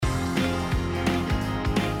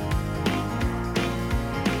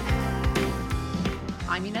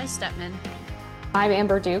Inez Stepman. I'm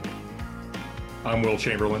Amber Duke. I'm Will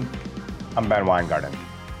Chamberlain. I'm Ben Weingarten.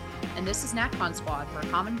 And this is NatCon Squad, where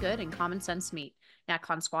common good and common sense meet.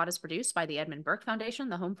 NatCon Squad is produced by the Edmund Burke Foundation,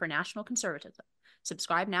 the home for national conservatism.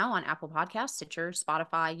 Subscribe now on Apple Podcasts, Stitcher,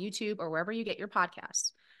 Spotify, YouTube, or wherever you get your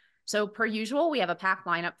podcasts. So per usual, we have a packed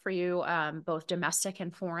lineup for you, both domestic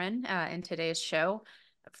and foreign, in today's show.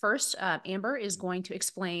 First, Amber is going to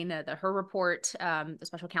explain her report, the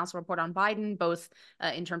special counsel report on Biden, both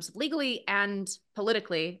in terms of legally and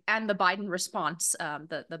politically, and the Biden response,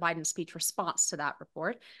 the Biden speech response to that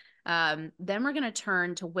report. Then we're going to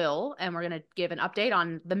turn to Will, and we're going to give an update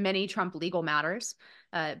on the many Trump legal matters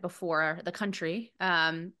before the country.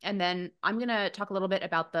 And then I'm going to talk a little bit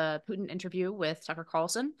about the Putin interview with Tucker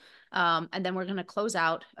Carlson. And then we're going to close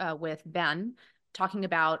out with Ben, talking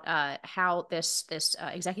about how this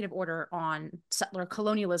executive order on settler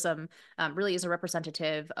colonialism really is a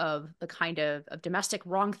representative of the kind of domestic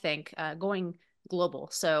wrongthink going global.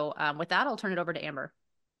 So with that, I'll turn it over to Amber.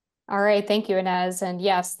 All right, thank you, Inez. And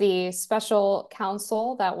yes, the special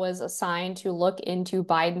counsel that was assigned to look into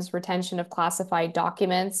Biden's retention of classified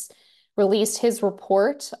documents released his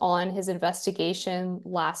report on his investigation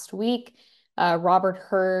last week. Robert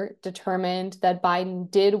Hur determined that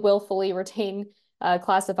Biden did willfully retain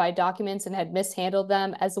classified documents and had mishandled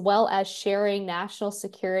them, as well as sharing national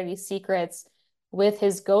security secrets with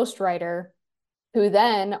his ghostwriter, who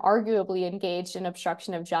then arguably engaged in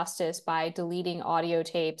obstruction of justice by deleting audio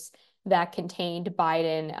tapes that contained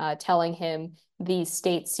Biden telling him these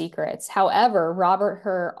state secrets. However, Robert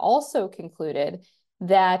Hur also concluded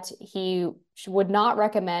that he would not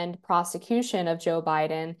recommend prosecution of Joe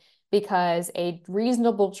Biden because a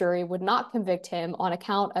reasonable jury would not convict him on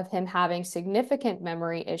account of him having significant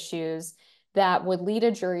memory issues that would lead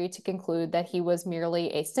a jury to conclude that he was merely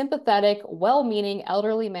a sympathetic, well-meaning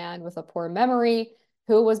elderly man with a poor memory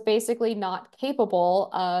who was basically not capable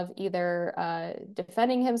of either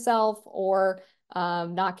defending himself or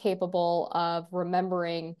not capable of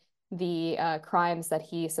remembering the crimes that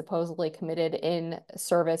he supposedly committed in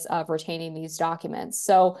service of retaining these documents.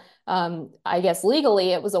 So I guess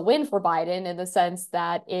legally it was a win for Biden in the sense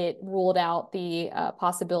that it ruled out the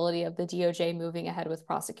possibility of the DOJ moving ahead with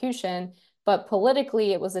prosecution. But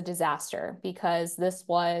politically, it was a disaster because this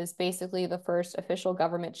was basically the first official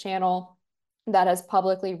government channel that has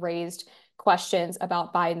publicly raised questions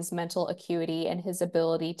about Biden's mental acuity and his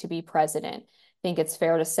ability to be president. I think it's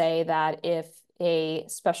fair to say that if a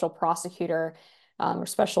special prosecutor or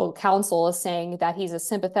special counsel is saying that he's a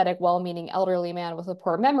sympathetic, well-meaning elderly man with a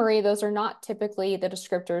poor memory, those are not typically the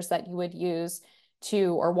descriptors that you would use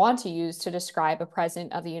to or want to use to describe a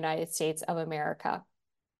president of the United States of America.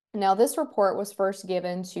 Now, this report was first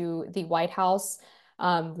given to the White House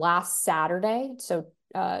last Saturday, so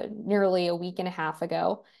nearly a week and a half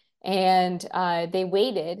ago. And they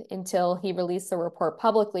waited until he released the report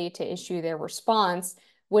publicly to issue their response,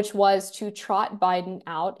 which was to trot Biden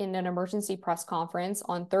out in an emergency press conference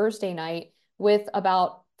on Thursday night with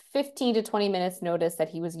about 15 to 20 minutes notice that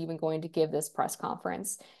he was even going to give this press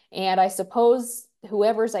conference. And I suppose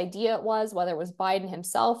whoever's idea it was, whether it was Biden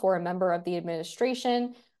himself or a member of the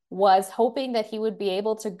administration, was hoping that he would be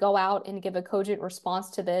able to go out and give a cogent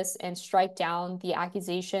response to this and strike down the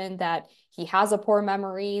accusation that he has a poor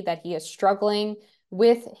memory, that he is struggling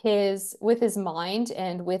with his mind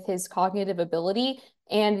and with his cognitive ability.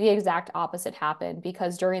 And the exact opposite happened,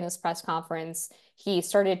 because during this press conference, he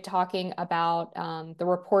started talking about the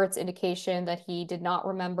report's indication that he did not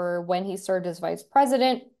remember when he served as vice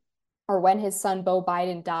president or when his son Beau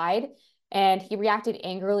Biden died. And he reacted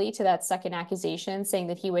angrily to that second accusation, saying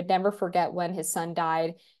that he would never forget when his son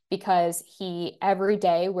died because he every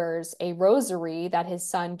day wears a rosary that his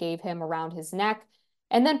son gave him around his neck,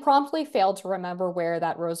 and then promptly failed to remember where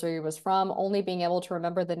that rosary was from, only being able to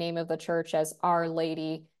remember the name of the church as Our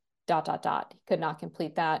Lady ... He could not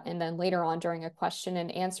complete that. And then later on during a question and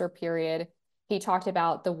answer period, he talked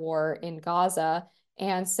about the war in Gaza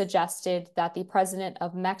and suggested that the president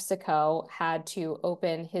of Mexico had to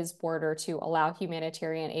open his border to allow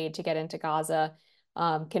humanitarian aid to get into Gaza,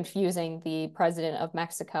 confusing the president of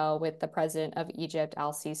Mexico with the president of Egypt,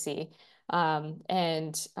 al-Sisi.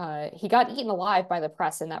 He got eaten alive by the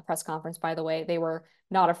press in that press conference, by the way. They were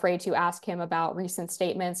not afraid to ask him about recent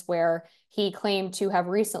statements where he claimed to have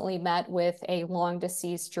recently met with a long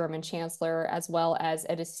deceased German chancellor, as well as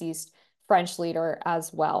a deceased French leader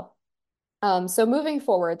as well. So moving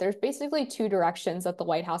forward, there's basically two directions that the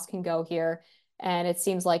White House can go here. And it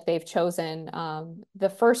seems like they've chosen the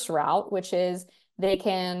first route, which is they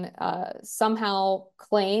can somehow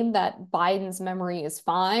claim that Biden's memory is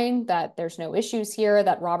fine, that there's no issues here,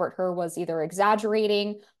 that Robert Hur was either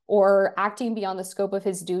exaggerating or acting beyond the scope of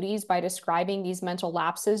his duties by describing these mental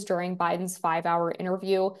lapses during Biden's 5-hour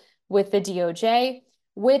interview with the DOJ,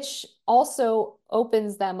 which also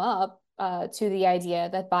opens them up to the idea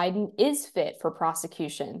that Biden is fit for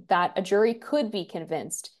prosecution, that a jury could be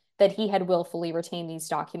convinced that he had willfully retained these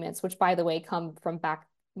documents, which, by the way, come from back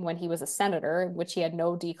when he was a senator, which he had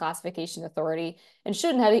no declassification authority and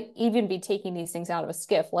shouldn't have even be taking these things out of a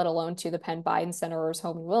skiff, let alone to the Penn Biden Senator's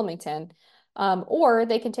home in Wilmington. Or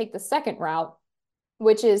they can take the second route,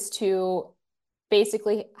 which is to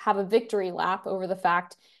basically have a victory lap over the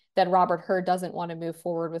fact that Robert Hur doesn't want to move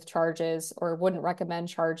forward with charges or wouldn't recommend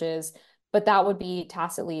charges. But that would be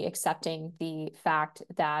tacitly accepting the fact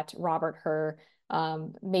that Robert Hur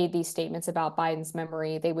made these statements about Biden's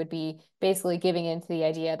memory. They would be basically giving into the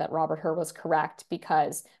idea that Robert Hur was correct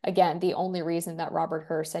because, again, the only reason that Robert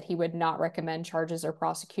Hur said he would not recommend charges or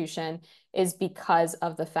prosecution is because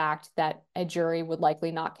of the fact that a jury would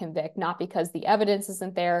likely not convict, not because the evidence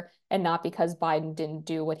isn't there and not because Biden didn't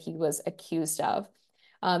do what he was accused of.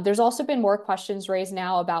 There's also been more questions raised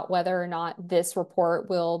now about whether or not this report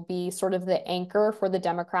will be sort of the anchor for the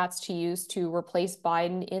Democrats to use to replace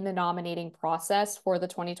Biden in the nominating process for the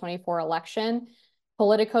 2024 election.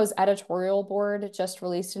 Politico's editorial board just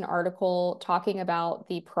released an article talking about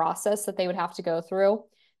the process that they would have to go through.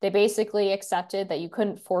 They basically accepted that you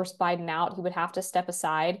couldn't force Biden out. He would have to step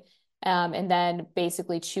aside and then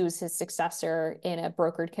basically choose his successor in a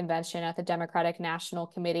brokered convention at the Democratic National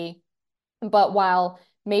Committee. But while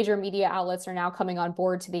major media outlets are now coming on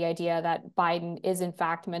board to the idea that Biden is in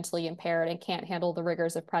fact mentally impaired and can't handle the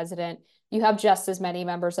rigors of president, you have just as many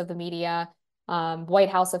members of the media, White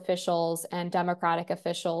House officials and Democratic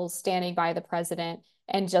officials standing by the president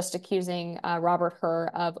and just accusing Robert Hur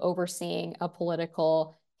of overseeing a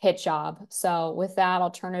political hit job. So with that,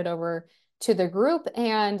 I'll turn it over to the group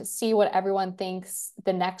and see what everyone thinks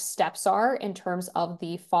the next steps are in terms of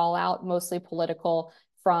the fallout, mostly political,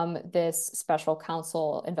 from this special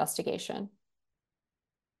counsel investigation.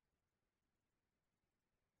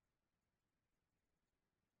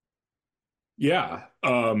 Yeah.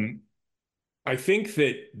 I think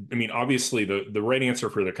that, I mean, obviously the right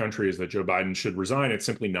answer for the country is that Joe Biden should resign. It's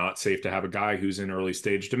simply not safe to have a guy who's in early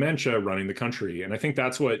stage dementia running the country. And I think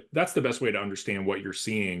that's the best way to understand what you're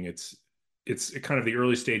seeing. It's kind of the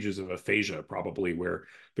early stages of aphasia, probably, where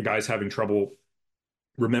the guy's having trouble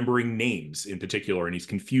remembering names in particular, and he's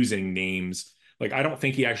confusing names. Like, I don't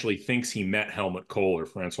think he actually thinks he met Helmut Kohl or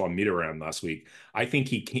Francois Mitterrand last week. I think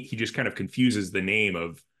he just kind of confuses the name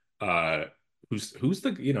of who's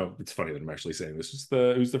the, it's funny that I'm actually saying this.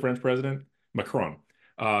 Who's the French president? Macron.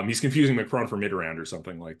 He's confusing Macron for Mitterrand or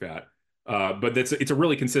something like that. But it's a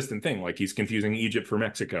really consistent thing. Like, he's confusing Egypt for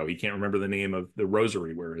Mexico. He can't remember the name of the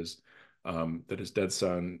rosary where that his dead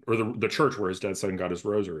son, or the church where his dead son got his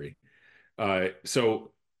rosary.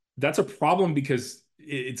 So that's a problem because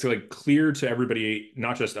it's like clear to everybody,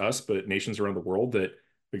 not just us, but nations around the world, that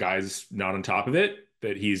the guy's not on top of it,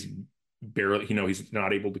 that he's barely, he's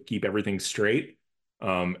not able to keep everything straight.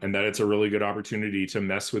 And that it's a really good opportunity to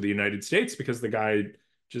mess with the United States because the guy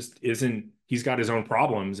just he's got his own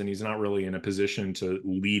problems and he's not really in a position to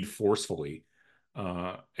lead forcefully.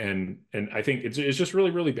 And I think it's just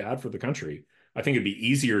really, really bad for the country. I think it's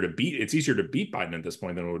easier to beat Biden at this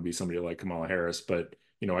point than it would be somebody like Kamala Harris. But,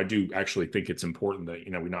 I do actually think it's important that,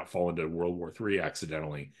 we not fall into World War III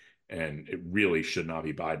accidentally. And it really should not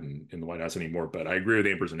be Biden in the White House anymore. But I agree with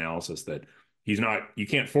Amber's analysis that you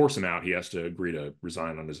can't force him out. He has to agree to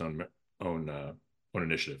resign on his own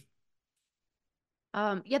initiative.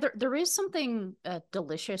 Yeah, there is something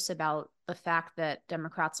delicious about the fact that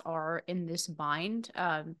Democrats are in this bind,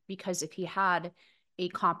 because if he had a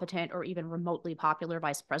competent or even remotely popular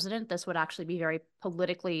vice president, this would actually be very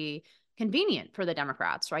politically convenient for the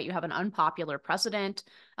Democrats, right? You have an unpopular president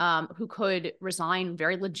who could resign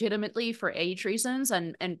very legitimately for age reasons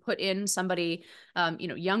and put in somebody,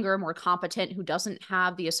 younger, more competent, who doesn't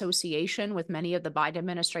have the association with many of the Biden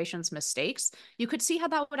administration's mistakes. You could see how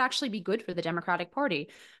that would actually be good for the Democratic Party.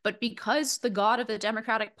 But because the god of the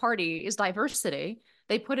Democratic Party is diversity,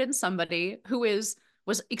 they put in somebody who was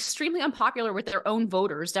extremely unpopular with their own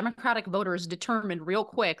voters. Democratic voters determined real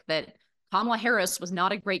quick that Kamala Harris was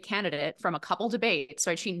not a great candidate from a couple debates,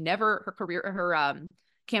 right? Her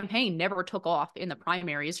campaign never took off in the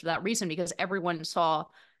primaries for that reason, because everyone saw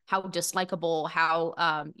how dislikable, how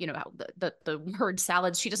how the word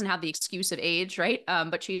salads, she doesn't have the excuse of age, right?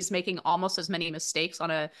 But she's making almost as many mistakes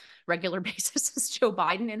on a regular basis as Joe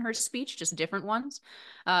Biden in her speech, just different ones.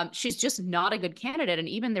 She's just not a good candidate. And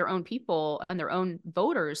even their own people and their own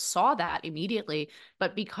voters saw that immediately.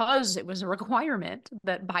 But because it was a requirement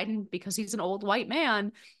that Biden, because he's an old white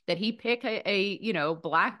man, that he pick a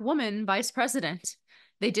Black woman vice president,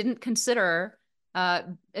 they didn't consider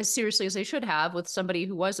as seriously as they should have with somebody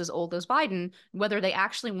who was as old as Biden, whether they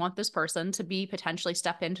actually want this person to be potentially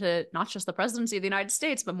step into not just the presidency of the United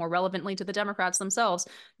States, but more relevantly to the Democrats themselves,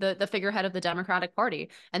 the figurehead of the Democratic Party.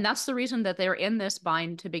 And that's the reason that they're in this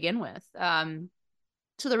bind to begin with.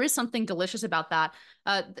 So there is something delicious about that.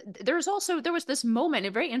 There was this moment,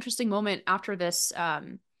 a very interesting moment after this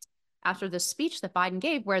speech that Biden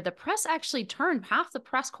gave, where the press actually turned, half the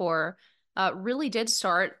press corps really did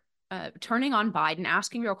start turning on Biden,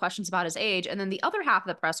 asking real questions about his age. And then the other half of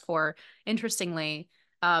the press corps, interestingly,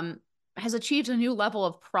 has achieved a new level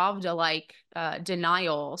of Pravda-like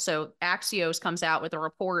denial. So Axios comes out with a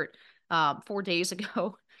report 4 days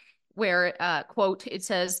ago where, quote, it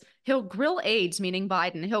says, he'll grill aides, meaning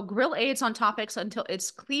Biden. He'll grill aides on topics until it's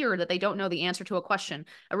clear that they don't know the answer to a question.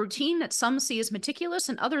 A routine that some see as meticulous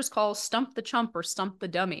and others call stump the chump or stump the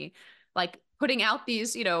dummy. Like putting out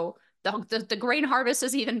these, the grain harvest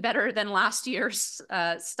is even better than last year's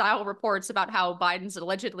style reports about how Biden's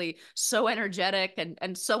allegedly so energetic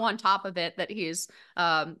and so on top of it that he's,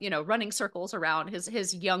 running circles around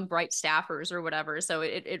his young, bright staffers or whatever. So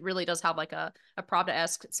it really does have like a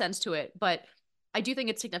Pravda-esque sense to it. But I do think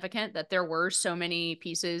it's significant that there were so many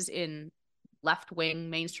pieces in left-wing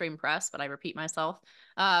mainstream press, but I repeat myself,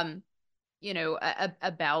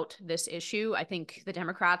 about this issue. I think the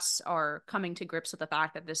Democrats are coming to grips with the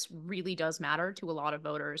fact that this really does matter to a lot of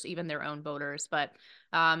voters, even their own voters. But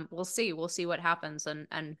we'll see. We'll see what happens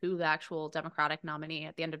and who the actual Democratic nominee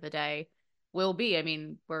at the end of the day will be. I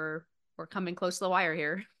mean, we're coming close to the wire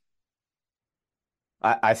here.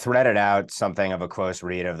 I threaded out something of a close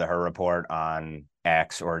read of her report on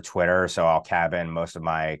X or Twitter, so I'll cabin most of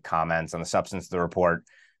my comments on the substance of the report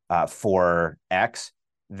for X.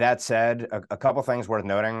 That said, a couple things worth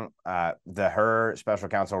noting. Her special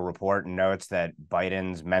counsel report notes that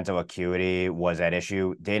Biden's mental acuity was at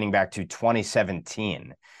issue dating back to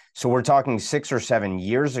 2017. So we're talking 6 or 7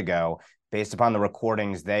 years ago, based upon the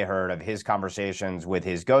recordings they heard of his conversations with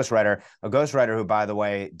his ghostwriter, a ghostwriter who, by the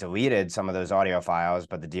way, deleted some of those audio files,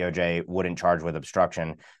 but the DOJ wouldn't charge with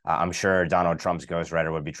obstruction. I'm sure Donald Trump's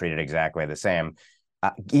ghostwriter would be treated exactly the same.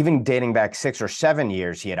 Even dating back 6 or 7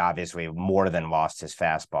 years, he had obviously more than lost his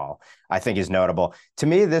fastball, I think is notable. To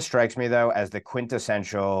me, this strikes me, though, as the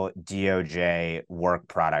quintessential DOJ work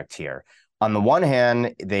product here. On the one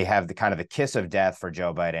hand, they have the kind of the kiss of death for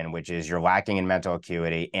Joe Biden, which is you're lacking in mental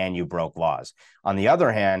acuity and you broke laws. On the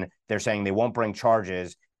other hand, they're saying they won't bring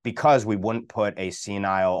charges because we wouldn't put a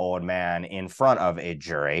senile old man in front of a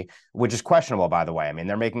jury, which is questionable, by the way. I mean,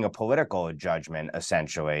 they're making a political judgment,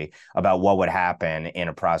 essentially, about what would happen in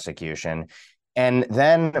a prosecution. And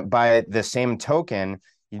then by the same token,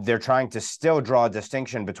 they're trying to still draw a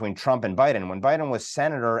distinction between Trump and Biden. When Biden was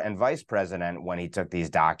senator and vice president when he took these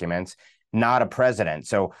documents, not a president.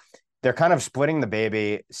 So they're kind of splitting the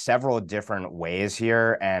baby several different ways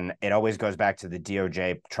here. And it always goes back to the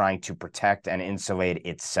DOJ trying to protect and insulate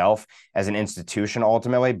itself as an institution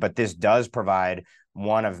ultimately. But this does provide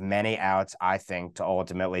one of many outs, I think, to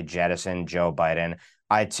ultimately jettison Joe Biden.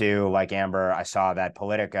 I, too, like Amber, I saw that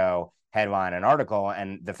Politico headline and article,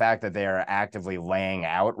 and the fact that they are actively laying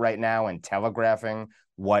out right now and telegraphing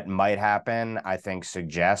what might happen, I think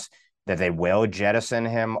suggests that they will jettison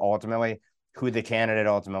him ultimately. Who the candidate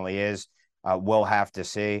ultimately is, we'll have to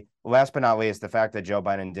see. Last but not least, the fact that Joe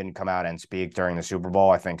Biden didn't come out and speak during the Super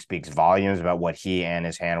Bowl, I think speaks volumes about what he and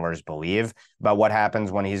his handlers believe about what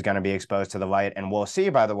happens when he's going to be exposed to the light. And we'll see,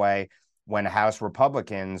 by the way, when House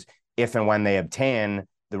Republicans, if and when they obtain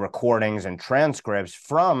the recordings and transcripts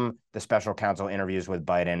from the special counsel interviews with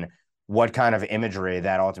Biden, what kind of imagery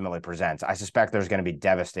that ultimately presents. I suspect there's going to be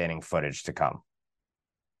devastating footage to come.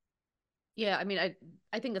 Yeah, I mean,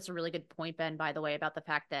 I think that's a really good point, Ben, by the way, about the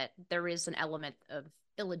fact that there is an element of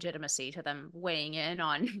illegitimacy to them weighing in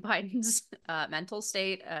on Biden's mental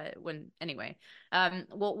state. We'll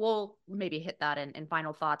maybe hit that in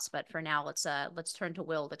final thoughts, but for now, let's turn to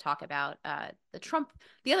Will to talk about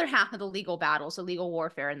the other half of the legal battles, the legal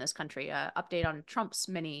warfare in this country. Update on Trump's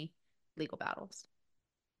many legal battles.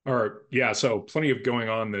 All right. Yeah. So plenty of going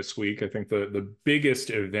on this week. I think the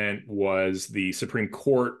biggest event was the Supreme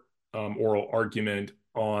Court oral argument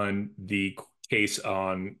on the case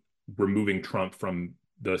on removing Trump from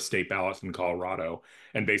the state ballots in Colorado,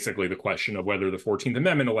 and basically the question of whether the 14th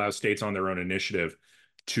Amendment allows states on their own initiative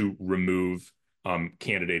to remove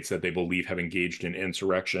candidates that they believe have engaged in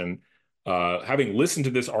insurrection. Having listened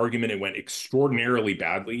to this argument, it went extraordinarily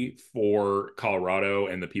badly for Colorado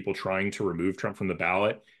and the people trying to remove Trump from the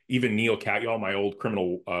ballot. Even Neil Katyal, my old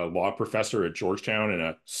criminal law professor at Georgetown and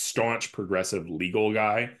a staunch progressive legal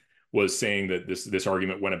guy, was saying that this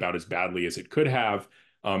argument went about as badly as it could have.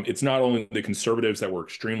 It's not only the conservatives that were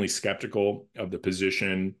extremely skeptical of the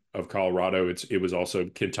position of Colorado. It was also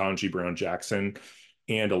Ketanji Brown Jackson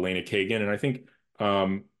and Elena Kagan. And I think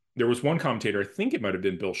there was one commentator, I think it might have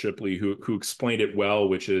been Bill Shipley, who explained it well,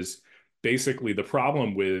 which is basically the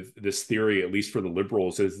problem with this theory, at least for the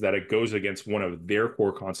liberals, is that it goes against one of their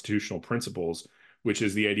core constitutional principles, which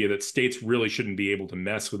is the idea that states really shouldn't be able to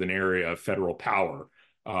mess with an area of federal power,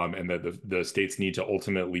 and that the states need to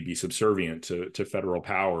ultimately be subservient to federal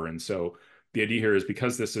power. And so the idea here is,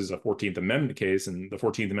 because this is a 14th Amendment case, and the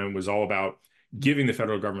 14th Amendment was all about giving the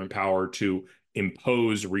federal government power to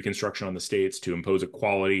impose Reconstruction on the states, to impose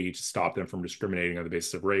equality, to stop them from discriminating on the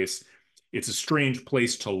basis of race. It's a strange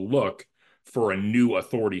place to look for a new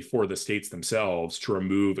authority for the states themselves to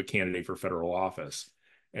remove a candidate for federal office.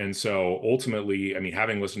 And so ultimately, I mean,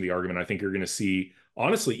 having listened to the argument, I think you're going to see,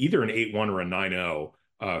 honestly, either an 8-1 or a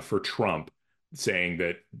 9-0 for Trump, saying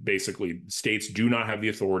that basically states do not have the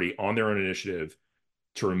authority on their own initiative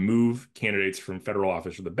to remove candidates from federal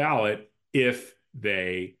office or the ballot if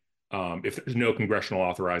there's no congressional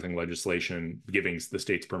authorizing legislation giving the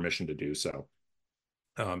states permission to do so.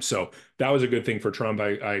 So that was a good thing for Trump.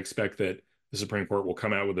 I expect that the Supreme Court will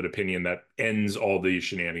come out with an opinion that ends all these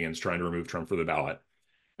shenanigans trying to remove Trump from the ballot.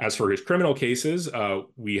 As for his criminal cases,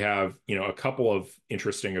 we have a couple of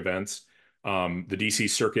interesting events. The DC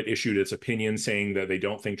Circuit issued its opinion saying that they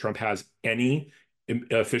don't think Trump has any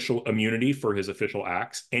official immunity for his official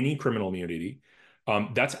acts, any criminal immunity.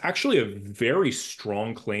 That's actually a very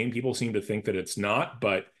strong claim. People seem to think that it's not,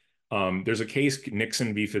 but there's a case,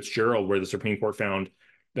 Nixon v. Fitzgerald, where the Supreme Court found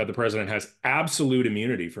that the president has absolute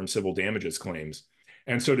immunity from civil damages claims.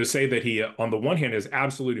 And so to say that he, on the one hand, has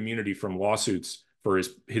absolute immunity from lawsuits for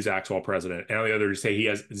his acts while president, and on the other to say he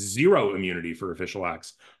has zero immunity for official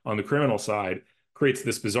acts on the criminal side, creates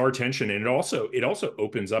this bizarre tension. And it also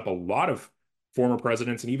opens up a lot of former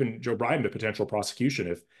presidents and even Joe Biden to potential prosecution.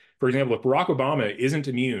 If, for example, if Barack Obama isn't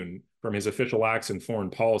immune from his official acts in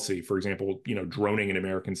foreign policy, for example, droning an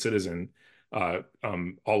American citizen,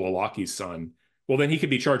 al-Awlaki's son, well, then he could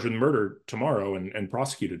be charged with murder tomorrow and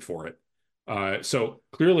prosecuted for it. So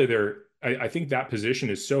clearly I think that position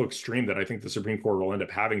is so extreme that I think the Supreme Court will end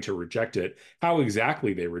up having to reject it. How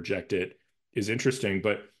exactly they reject it is interesting.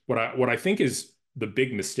 But what I think is the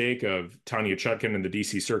big mistake of Tanya Chutkan and the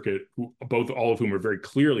DC Circuit, all of whom are very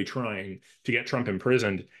clearly trying to get Trump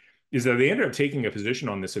imprisoned, is that they ended up taking a position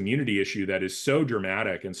on this immunity issue that is so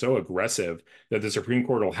dramatic and so aggressive that the Supreme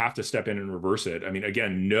Court will have to step in and reverse it. I mean,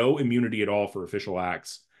 again, no immunity at all for official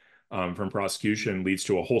acts from prosecution leads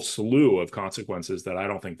to a whole slew of consequences that I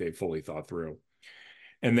don't think they've fully thought through.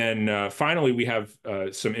 And then finally, we have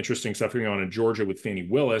some interesting stuff going on in Georgia with Fani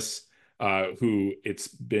Willis, who it's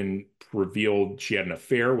been revealed she had an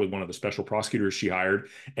affair with one of the special prosecutors she hired.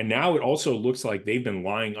 And now it also looks like they've been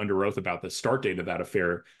lying under oath about the start date of that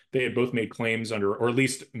affair. They had both made claims or at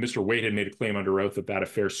least Mr. Wade had made a claim under oath that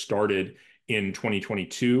affair started in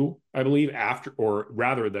 2022, I believe,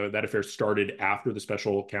 that affair started after the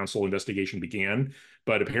special counsel investigation began.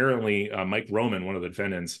 But apparently, Mike Roman, one of the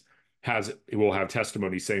defendants, will have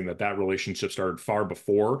testimony saying that relationship started far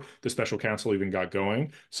before the special counsel even got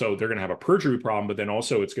going. So they're going to have a perjury problem, but then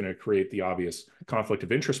also it's going to create the obvious conflict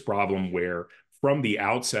of interest problem where from the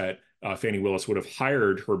outset, Fani Willis would have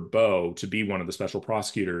hired her beau to be one of the special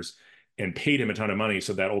prosecutors and paid him a ton of money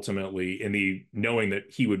so that ultimately knowing that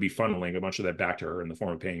he would be funneling a bunch of that back to her in the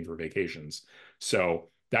form of paying for vacations. So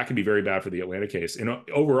that could be very bad for the Atlanta case. And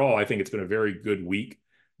overall, I think it's been a very good week,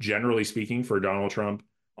 generally speaking, for Donald Trump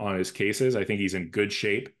on his cases. I think he's in good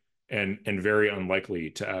shape and very unlikely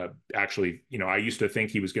to actually, I used to think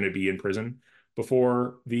he was going to be in prison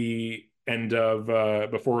before the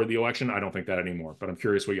election. I don't think that anymore, but I'm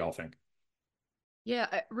curious what y'all think. Yeah,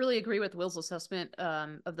 I really agree with Will's assessment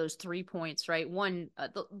of those 3 points, right? One,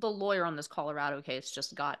 the lawyer on this Colorado case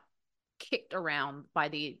just got kicked around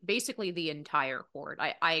by basically the entire court.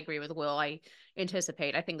 I agree with Will. I think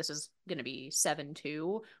this is going to be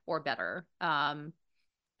 7-2 or better.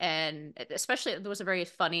 And especially there was a very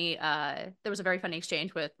funny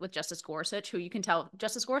exchange with Justice Gorsuch, who you can tell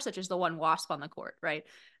Justice Gorsuch is the one wasp on the court, right?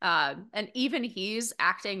 And even he's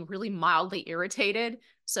acting really mildly irritated.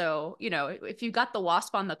 So, you know, if you got the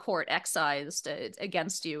wasp on the court excised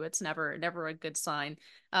against you, it's never a good sign.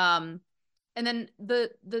 And then the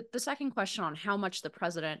second question on how much the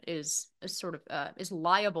president is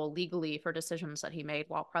liable legally for decisions that he made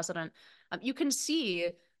while president, you can see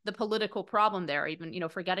the political problem there, even, you know,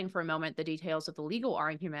 forgetting for a moment the details of the legal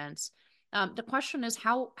arguments. The question is,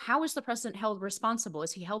 how is the president held responsible?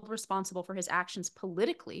 Is he held responsible for his actions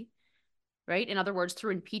politically, right? In other words,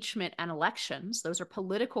 through impeachment and elections? Those are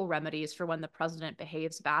political remedies for when the president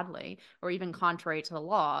behaves badly or even contrary to the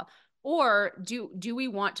law. Or do we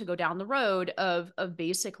want to go down the road of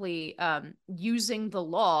basically using the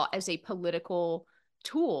law as a political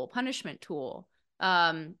tool, punishment tool?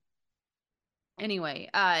 Anyway,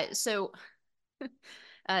 so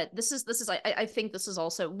I think this is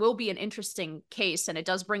also will be an interesting case, and it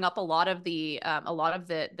does bring up a lot of the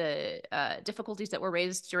difficulties that were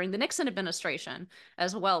raised during the Nixon administration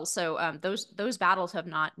as well. So those battles have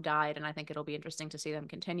not died, and I think it'll be interesting to see them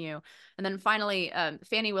continue. And then finally,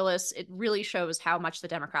 Fani Willis, it really shows how much the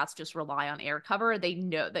Democrats just rely on air cover. They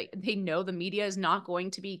know the media is not going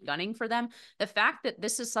to be gunning for them. The fact that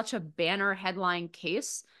this is such a banner headline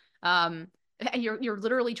case, and you're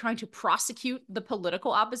literally trying to prosecute the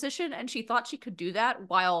political opposition, and she thought she could do that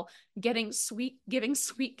while giving sweet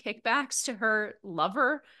kickbacks to her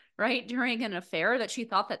lover, right, during an affair, that she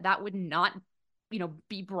thought that would not, you know,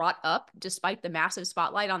 be brought up despite the massive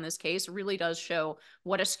spotlight on this case, really does show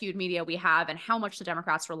what a skewed media we have and how much the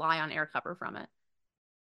Democrats rely on air cover from it.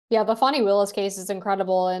 Yeah, the Fani Willis case is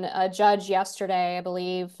incredible. And a judge yesterday, I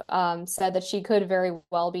believe, said that she could very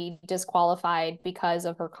well be disqualified because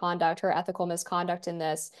of her conduct, her ethical misconduct in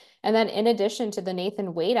this. And then in addition to the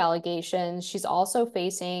Nathan Wade allegations, she's also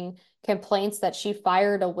facing complaints that she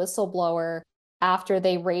fired a whistleblower after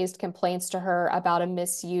they raised complaints to her about a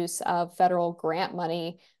misuse of federal grant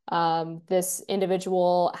money. This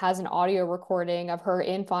individual has an audio recording of her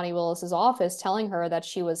in Fani Willis's office telling her that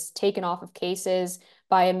she was taken off of cases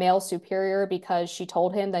by a male superior because she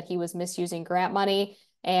told him that he was misusing grant money.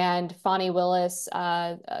 And Fani Willis,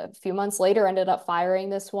 a few months later, ended up firing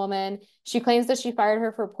this woman. She claims that she fired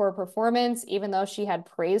her for poor performance, even though she had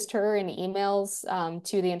praised her in emails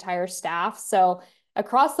to the entire staff. So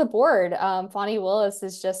across the board, Fani Willis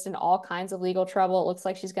is just in all kinds of legal trouble. It looks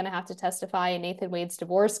like she's going to have to testify in Nathan Wade's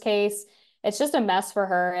divorce case. It's just a mess for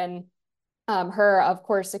her. And her, of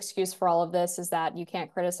course, excuse for all of this is that you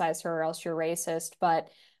can't criticize her or else you're racist. But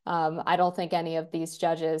I don't think any of these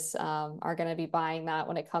judges are going to be buying that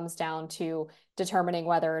when it comes down to determining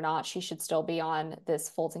whether or not she should still be on this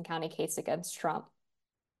Fulton County case against Trump.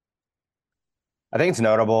 I think it's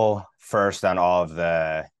notable, first, on all of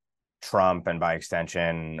the Trump and, by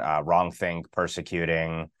extension, wrongthink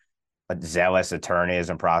persecuting zealous attorneys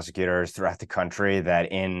and prosecutors throughout the country,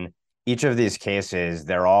 that in each of these cases,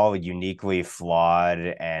 they're all uniquely flawed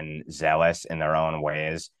and zealous in their own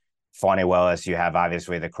ways. Fani Willis, you have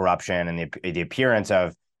obviously the corruption and the appearance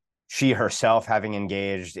of she herself having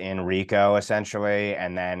engaged in RICO, essentially,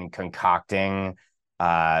 and then concocting,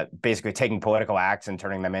 basically taking political acts and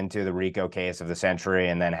turning them into the RICO case of the century,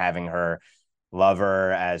 and then having her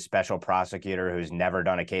lover as special prosecutor who's never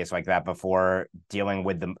done a case like that before, dealing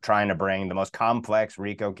with trying to bring the most complex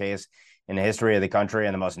RICO case in the history of the country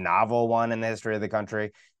and the most novel one in the history of the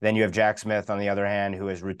country. Then you have Jack Smith, on the other hand, who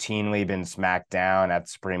has routinely been smacked down at the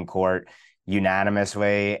Supreme Court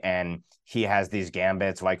unanimously. And he has these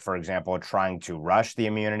gambits, like, for example, trying to rush the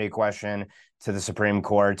immunity question to the Supreme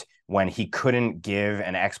Court when he couldn't give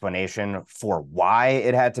an explanation for why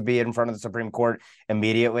it had to be in front of the Supreme Court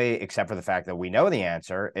immediately, except for the fact that we know the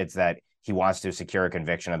answer. It's that he wants to secure a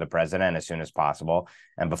conviction of the president as soon as possible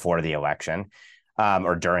and before the election.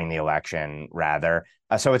 Or during the election, rather.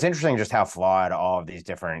 So it's interesting just how flawed all of these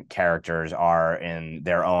different characters are in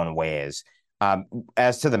their own ways.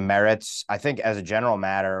 As to the merits, I think as a general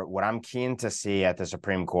matter, what I'm keen to see at the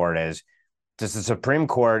Supreme Court is, does the Supreme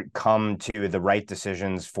Court come to the right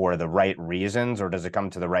decisions for the right reasons, or does it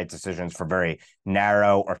come to the right decisions for very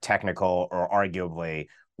narrow or technical or arguably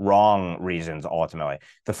wrong reasons ultimately?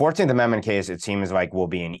 The 14th Amendment case, it seems like, will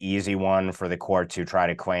be an easy one for the court to try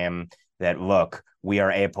to claim that, look, we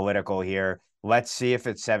are apolitical here. Let's see if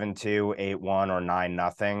it's 7-2, 8-1, or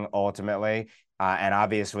 9-0 ultimately. And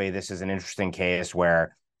obviously, this is an interesting case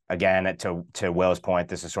where, again, to Will's point,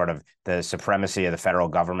 this is sort of the supremacy of the federal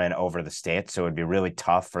government over the states. So it'd be really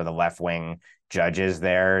tough for the left-wing judges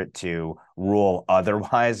there to rule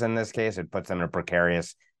otherwise in this case. It puts them in a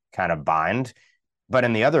precarious kind of bind. But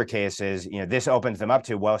in the other cases, this opens them up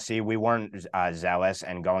to, well, see, we weren't zealous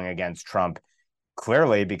and going against Trump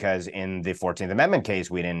clearly because in the 14th Amendment case,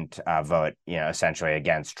 we didn't vote, essentially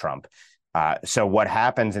against Trump. So what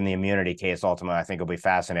happens in the immunity case ultimately, I think, will be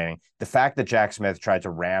fascinating. The fact that Jack Smith tried to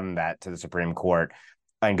ram that to the Supreme Court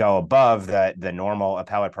and go above the normal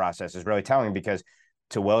appellate process is really telling, because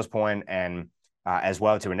to Will's point and as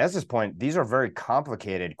well to Inez's point, these are very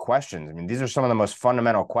complicated questions. I mean, these are some of the most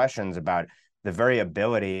fundamental questions about the very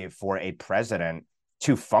ability for a president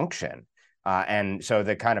to function. And so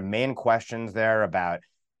the kind of main questions there about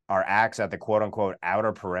our acts at the quote unquote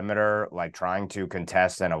outer perimeter, like trying to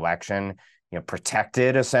contest an election,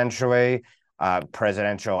 protected essentially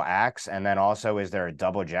presidential acts. And then also, is there a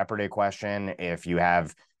double jeopardy question if you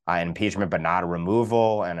have impeachment but not a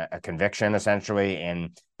removal and a conviction essentially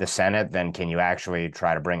in the Senate? Then can you actually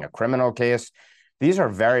try to bring a criminal case? These are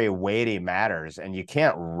very weighty matters, and you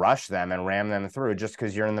can't rush them and ram them through just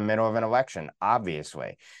because you're in the middle of an election,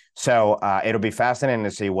 obviously. So it'll be fascinating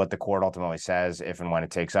to see what the court ultimately says if and when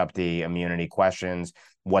it takes up the immunity questions,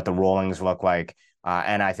 what the rulings look like.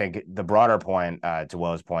 And I think the broader point, to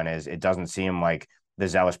Will's point, is it doesn't seem like the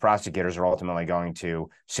zealous prosecutors are ultimately going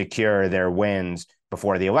to secure their wins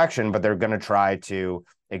before the election, but they're going to try to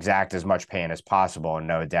exact as much pain as possible, and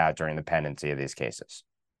no doubt during the pendency of these cases.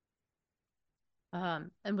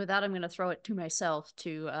 And with that, I'm going to throw it to myself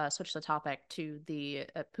to switch the topic to the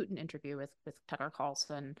Putin interview with Tucker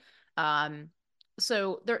Carlson.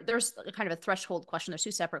 So there's kind of a threshold question. There's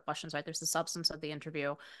two separate questions, right? There's the substance of the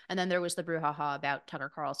interview, and then there was the brouhaha about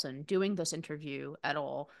Tucker Carlson doing this interview at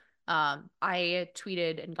all. I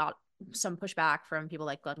tweeted and got some pushback from people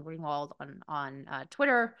like Glenn Greenwald on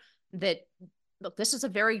Twitter that, look, this is a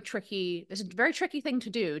very tricky thing to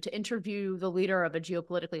do, to interview the leader of a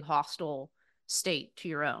geopolitically hostile state to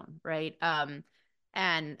your own, right?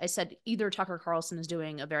 And I said either Tucker Carlson is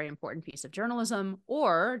doing a very important piece of journalism,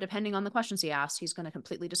 or depending on the questions he asks, he's going to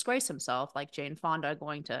completely disgrace himself, like Jane Fonda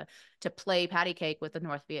going to play patty cake with the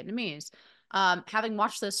North Vietnamese. Having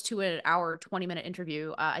watched this 2-hour, 20-minute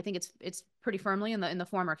interview, I think it's pretty firmly in the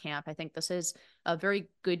former camp. I think this is a very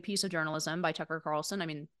good piece of journalism by Tucker Carlson. I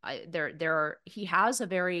mean, he has a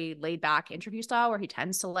very laid back interview style where he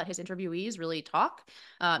tends to let his interviewees really talk.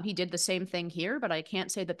 He did the same thing here, but I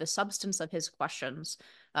can't say that the substance of his questions,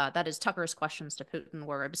 that is Tucker's questions to Putin,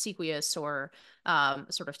 were obsequious or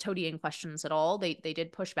sort of toadying questions at all. They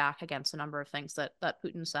did push back against a number of things that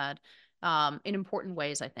Putin said. In important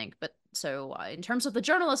ways, I think. But so in terms of the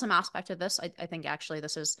journalism aspect of this, I think actually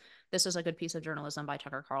this is a good piece of journalism by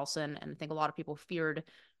Tucker Carlson. And I think a lot of people feared,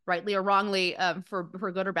 rightly or wrongly, for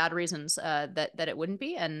good or bad reasons, that it wouldn't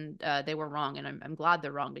be. And they were wrong. And I'm glad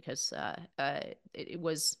they're wrong, because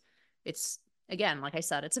it's again, like I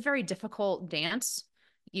said, it's a very difficult dance.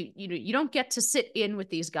 You don't get to sit in with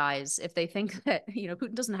these guys if they think that,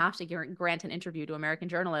 Putin doesn't have to grant an interview to American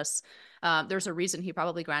journalists. There's a reason he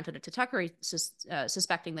probably granted it to Tucker,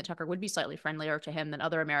 suspecting that Tucker would be slightly friendlier to him than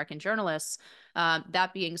other American journalists.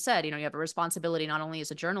 That being said, you have a responsibility not only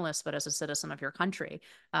as a journalist, but as a citizen of your country,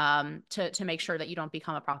 to make sure that you don't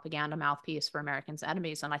become a propaganda mouthpiece for Americans'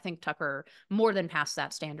 enemies. And I think Tucker more than passed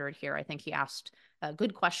that standard here. I think he asked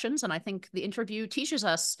good questions. And I think the interview teaches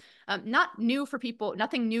us nothing new for people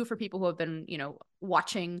who have been,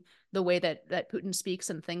 watching the way that Putin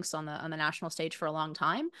speaks and thinks on the national stage for a long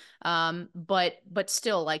time. But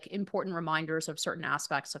still, like, important reminders of certain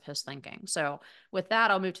aspects of his thinking. So with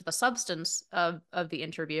that, I'll move to the substance of the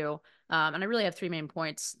interview. And I really have three main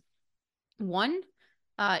points. One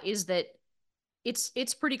is that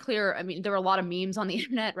it's pretty clear. I mean, there are a lot of memes on the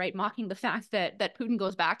internet, right, mocking the fact that Putin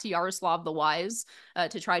goes back to Yaroslav the Wise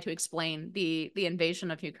to try to explain the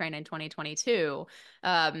invasion of Ukraine in 2022.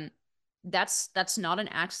 That's not an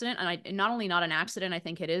accident, and not only not an accident, I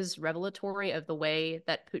think it is revelatory of the way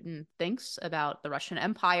that Putin thinks about the Russian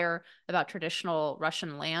Empire, about traditional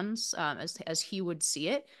Russian lands, as he would see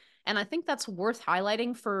it. And I think that's worth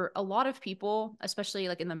highlighting for a lot of people, especially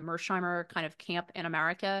like in the Mersheimer kind of camp in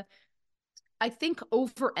America. I think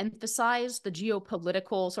overemphasize the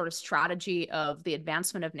geopolitical sort of strategy of the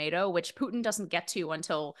advancement of NATO, which Putin doesn't get to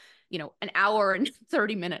until, an hour and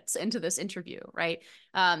 30 minutes into this interview, right?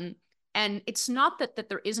 And it's not that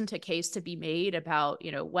there isn't a case to be made about,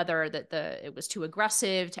 whether it was too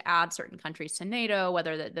aggressive to add certain countries to NATO,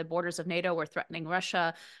 whether the borders of NATO were threatening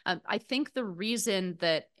Russia. I think the reason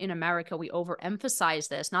that in America we overemphasize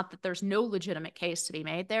this, not that there's no legitimate case to be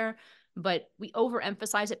made there, but we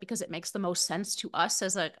overemphasize it because it makes the most sense to us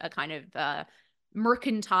as a kind of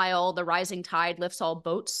mercantile, the rising tide lifts all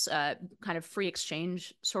boats, kind of free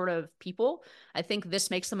exchange sort of people. I think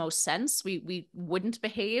this makes the most sense. We wouldn't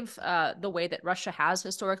behave the way that Russia has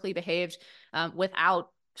historically behaved without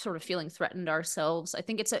sort of feeling threatened ourselves. I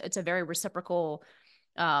think it's a very reciprocal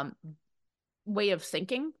way of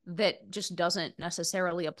thinking that just doesn't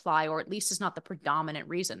necessarily apply, or at least is not the predominant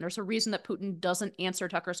reason. There's a reason that Putin doesn't answer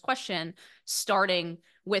Tucker's question starting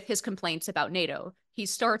with his complaints about NATO. He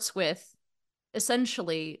starts with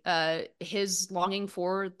essentially his longing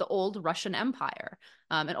for the old Russian Empire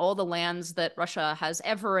and all the lands that Russia has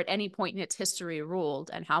ever at any point in its history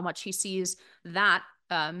ruled, and how much he sees that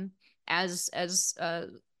as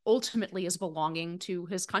ultimately as belonging to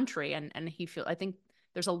his country. And I think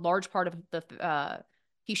there's a large part of the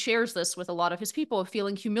he shares this with a lot of his people,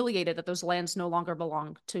 feeling humiliated that those lands no longer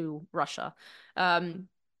belong to Russia.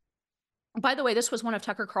 By the way, this was one of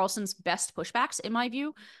Tucker Carlson's best pushbacks, in my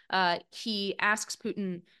view. He asks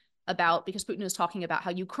Putin about, because Putin is talking about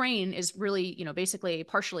how Ukraine is really, basically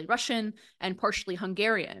partially Russian and partially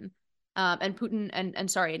Hungarian. And Putin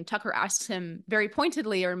and Tucker asks him very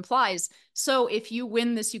pointedly, or implies, so if you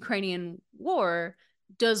win this Ukrainian war,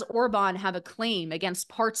 does Orban have a claim against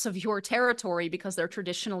parts of your territory because they're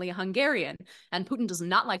traditionally Hungarian? And Putin does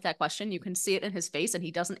not like that question. You can see it in his face, and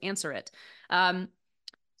he doesn't answer it.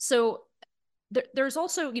 So there's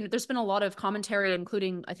also, there's been a lot of commentary,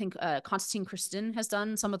 including, I think, Konstantin Kristin has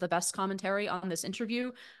done some of the best commentary on this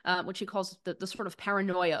interview, which he calls the sort of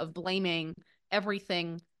paranoia of blaming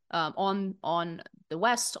everything on the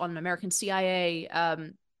West, on American CIA.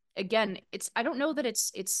 Again, I don't know that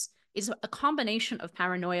it's a combination of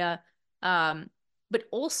paranoia, but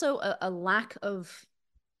also a lack of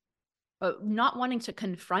not wanting to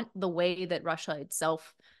confront the way that Russia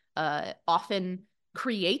itself often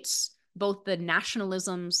creates both the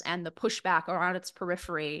nationalisms and the pushback around its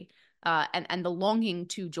periphery, and the longing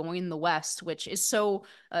to join the West, which is so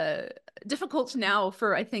difficult now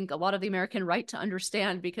for, I think, a lot of the American right to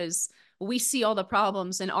understand, because we see all the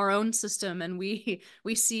problems in our own system, and we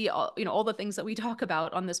see all the things that we talk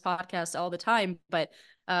about on this podcast all the time. But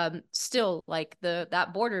still, like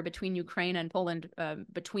that border between Ukraine and Poland,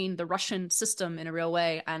 between the Russian system in a real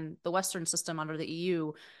way and the Western system under the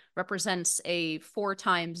EU, represents a 4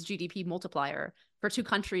 times GDP multiplier for two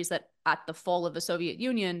countries that at the fall of the Soviet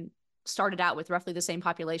Union started out with roughly the same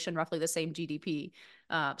population, roughly the same GDP.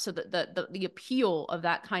 So the appeal of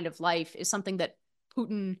that kind of life is something that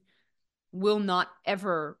Putin will not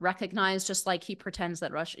ever recognize, just like he pretends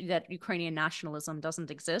that Ukrainian nationalism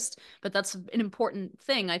doesn't exist. But that's an important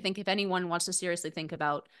thing. I think if anyone wants to seriously think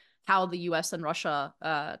about how the US and Russia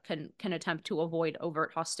can attempt to avoid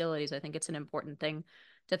overt hostilities, I think it's an important thing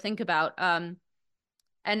to think about. And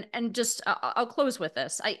just I'll close with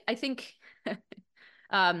this. I think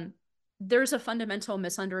there's a fundamental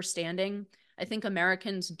misunderstanding. I think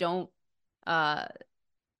Americans don't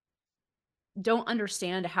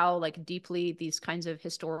understand how deeply these kinds of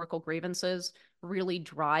historical grievances really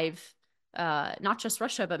drive not just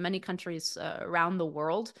Russia, but many countries around the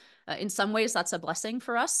world. In some ways, that's a blessing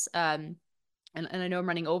for us. And I know I'm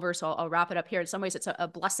running over, so I'll wrap it up here. In some ways, it's a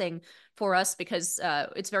blessing for us, because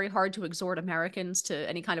it's very hard to exhort Americans to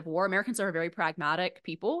any kind of war. Americans are a very pragmatic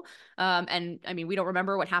people. And I mean, we don't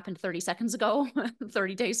remember what happened 30 seconds ago,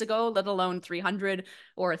 30 days ago, let alone 300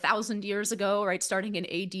 or 1,000 years ago, right? Starting in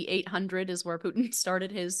AD 800 is where Putin started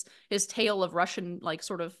his tale of Russian,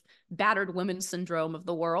 sort of battered women syndrome of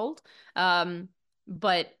the world.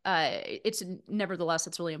 But it's nevertheless,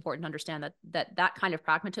 it's really important to understand that kind of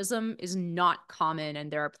pragmatism is not common, and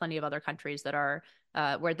there are plenty of other countries that are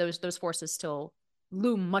where those forces still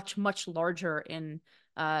loom much, much larger in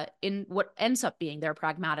what ends up being their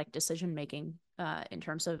pragmatic decision making in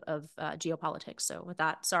terms of geopolitics. So with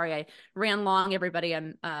that, sorry I ran long, everybody,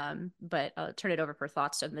 but I'll turn it over for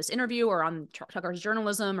thoughts on this interview, or on Tucker's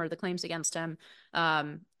journalism, or the claims against him,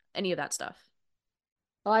 any of that stuff.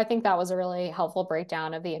 Well, I think that was a really helpful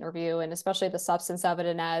breakdown of the interview, and especially the substance of it,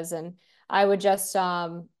 Inez. And I would just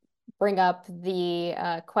bring up the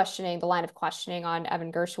line of questioning on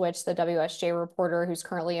Evan Gershwich, the WSJ reporter who's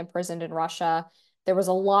currently imprisoned in Russia. There was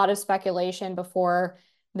a lot of speculation before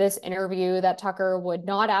this interview that Tucker would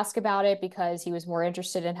not ask about it because he was more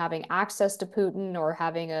interested in having access to Putin, or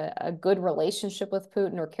having a good relationship with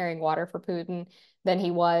Putin, or carrying water for Putin, than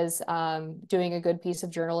he was doing a good piece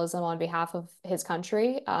of journalism on behalf of his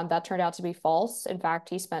country. That turned out to be false. In fact,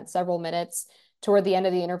 he spent several minutes toward the end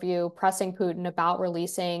of the interview pressing Putin about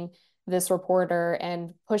releasing this reporter,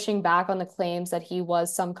 and pushing back on the claims that he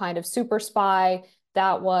was some kind of super spy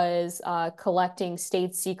that was collecting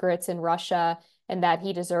state secrets in Russia. and that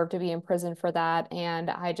he deserved to be in prison for that.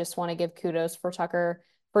 And I just want to give kudos for Tucker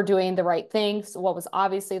for doing the right things, what was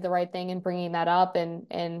obviously the right thing, and bringing that up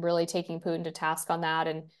and really taking Putin to task on that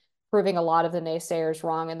and proving a lot of the naysayers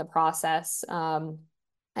wrong in the process.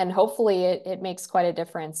 And hopefully it makes quite a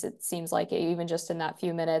difference. It seems like even just in that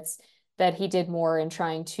few minutes that he did more in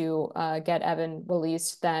trying to get Evan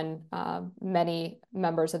released than many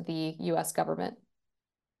members of the U.S. government.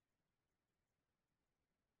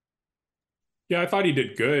 Yeah, I thought he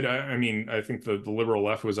did good. I mean, I think the liberal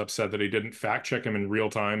left was upset that he didn't fact check him in real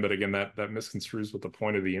time. But again, that misconstrues what the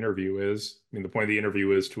point of the interview is. I mean, the point of the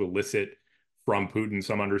interview is to elicit from Putin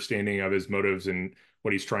some understanding of his motives and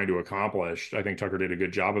what he's trying to accomplish. I think Tucker did a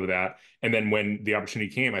good job of that. And then when the opportunity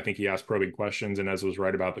came, I think he asked probing questions. And as was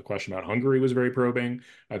right about the question about Hungary was very probing.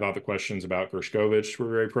 I thought the questions about Gershkovich were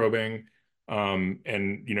very probing.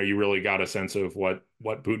 And you really got a sense of what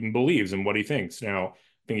Putin believes and what he thinks. Now,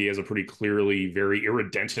 I think he has a pretty clearly very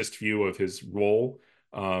irredentist view of his role,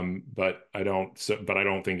 but I don't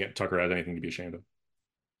think Tucker has anything to be ashamed of.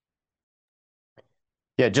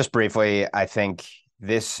 Yeah, just briefly, I think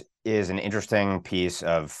this is an interesting piece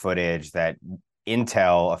of footage that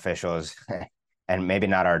intel officials, and maybe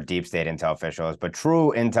not our deep state intel officials, but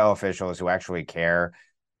true intel officials who actually care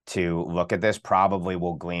to look at this probably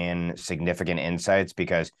will glean significant insights,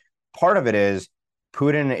 because part of it is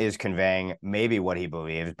Putin is conveying maybe what he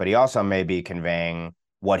believes, but he also may be conveying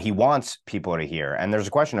what he wants people to hear. And there's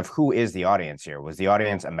a question of who is the audience here? Was the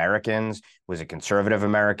audience Americans? Was it conservative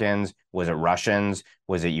Americans? Was it Russians?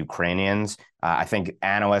 Was it Ukrainians? I think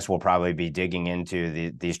analysts will probably be digging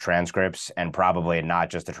into these transcripts, and probably not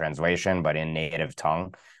just the translation, but in native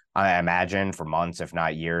tongue, I imagine, for months, if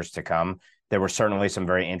not years to come. There were certainly some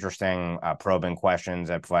very interesting probing questions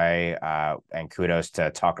at play, and kudos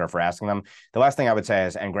to Tucker for asking them. The last thing I would say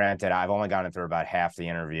is, and granted, I've only gotten through about half the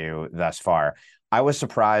interview thus far, I was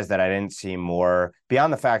surprised that I didn't see more,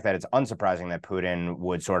 beyond the fact that it's unsurprising that Putin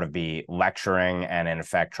would sort of be lecturing and in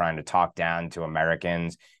effect trying to talk down to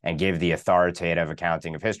Americans and give the authoritative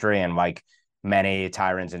accounting of history. And like many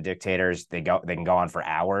tyrants and dictators, they can go on for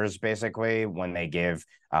hours, basically, when they give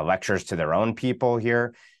lectures to their own people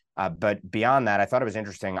here. But beyond that, I thought it was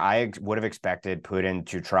interesting. I would have expected Putin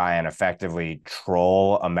to try and effectively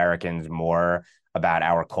troll Americans more about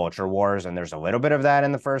our culture wars. And there's a little bit of that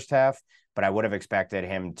in the first half, but I would have expected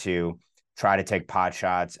him to try to take pot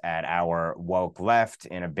shots at our woke left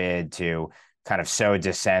in a bid to kind of sow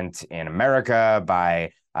dissent in America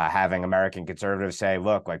by having American conservatives say,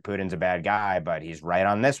 look, like Putin's a bad guy, but he's right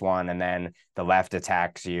on this one. And then the left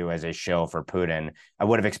attacks you as a shill for Putin. I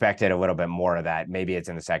would have expected a little bit more of that. Maybe it's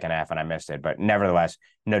in the second half and I missed it, but nevertheless,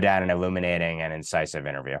 no doubt an illuminating and incisive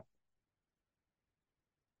interview.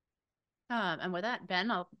 And with that, Ben,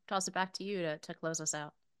 I'll toss it back to you to close us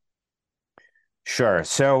out. Sure.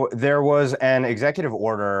 So there was an executive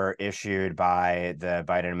order issued by the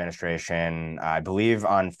Biden administration, I believe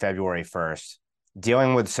on February 1st,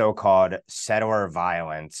 dealing with so-called settler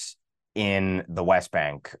violence in the West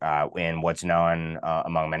Bank, in what's known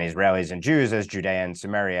among many Israelis and Jews as Judea and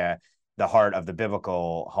Samaria, the heart of the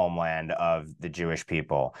biblical homeland of the Jewish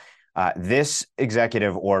people. This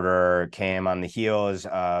executive order came on the heels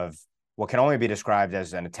of what can only be described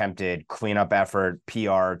as an attempted cleanup effort,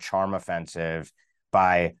 PR charm offensive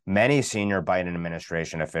by many senior Biden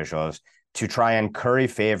administration officials to try and curry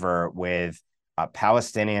favor with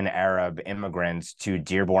Palestinian Arab immigrants to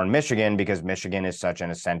Dearborn, Michigan, because Michigan is such an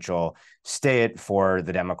essential state for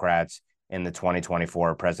the Democrats in the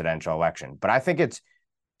 2024 presidential election. But I think it's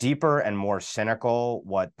deeper and more cynical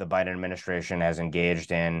what the Biden administration has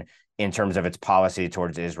engaged in terms of its policy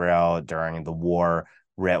towards Israel during the war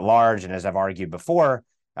writ large. And as I've argued before,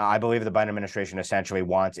 I believe the Biden administration essentially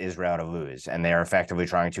wants Israel to lose, and they are effectively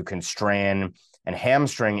trying to constrain and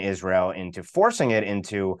hamstring Israel into forcing it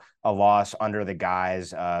into a loss under the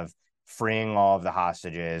guise of freeing all of the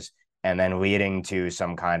hostages and then leading to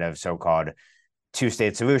some kind of so-called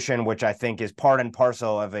two-state solution, which I think is part and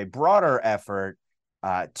parcel of a broader effort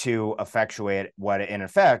to effectuate what in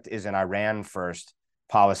effect is an Iran first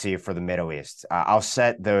policy for the Middle East. I'll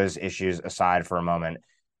set those issues aside for a moment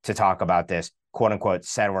to talk about this quote unquote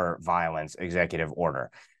settler violence executive order.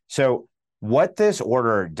 So what this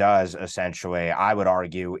order does essentially, I would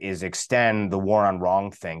argue, is extend the war on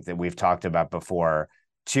wrongthink that we've talked about before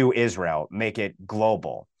to Israel, make it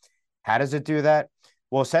global. How does it do that?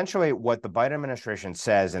 Well, essentially what the Biden administration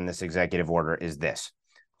says in this executive order is this: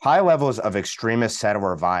 high levels of extremist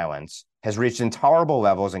settler violence has reached intolerable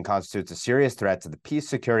levels and constitutes a serious threat to the peace,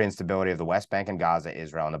 security, and stability of the West Bank and Gaza,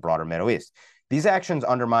 Israel, and the broader Middle East. These actions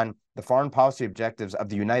undermine the foreign policy objectives of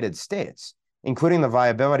the United States including the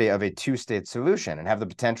viability of a two-state solution, and have the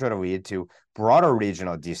potential to lead to broader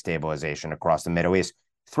regional destabilization across the Middle East,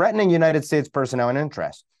 threatening United States personnel and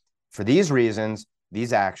interests. For these reasons,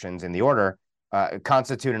 these actions in the order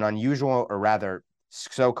constitute an unusual, or rather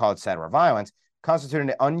so-called settler violence, constitute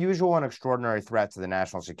an unusual and extraordinary threat to the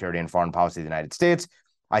national security and foreign policy of the United States.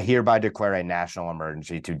 I hereby declare a national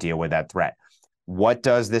emergency to deal with that threat. What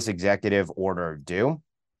does this executive order do?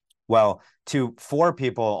 Well, to 4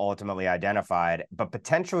 people ultimately identified, but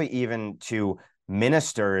potentially even to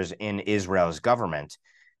ministers in Israel's government,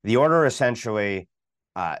 the order essentially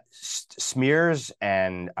smears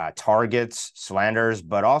and targets, slanders,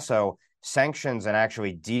 but also sanctions and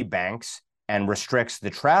actually debanks and restricts the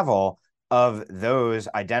travel of those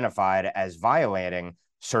identified as violating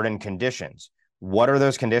certain conditions. What are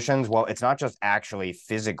those conditions? Well, it's not just actually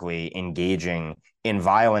physically engaging in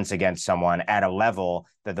violence against someone at a level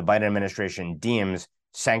that the Biden administration deems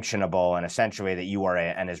sanctionable and essentially that you are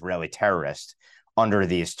an Israeli terrorist under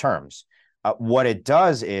these terms. What it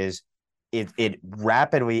does is it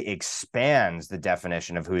rapidly expands the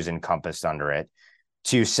definition of who's encompassed under it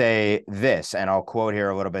to say this, and I'll quote here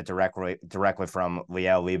a little bit directly from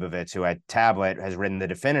Liel Leibovitz, who at Tablet has written the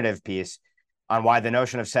definitive piece on why the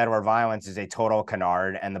notion of settler violence is a total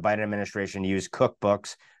canard, and the Biden administration used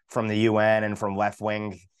cookbooks from the UN and from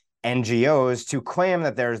left-wing NGOs to claim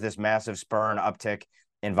that there's this massive spur and uptick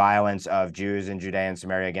in violence of Jews in Judea and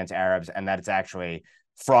Samaria against Arabs, and that it's actually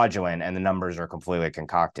fraudulent and the numbers are completely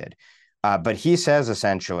concocted. But he says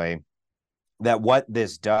essentially that what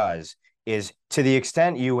this does is, to the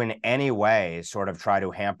extent you in any way sort of try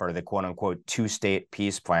to hamper the quote unquote two-state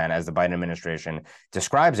peace plan as the Biden administration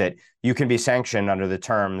describes it, you can be sanctioned under the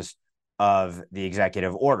terms of the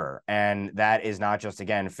executive order. And that is not just,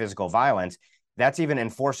 again, physical violence. That's even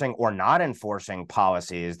enforcing or not enforcing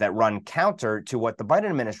policies that run counter to what the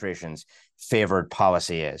Biden administration's favored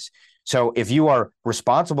policy is. So if you are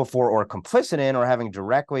responsible for or complicit in or having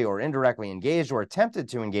directly or indirectly engaged or attempted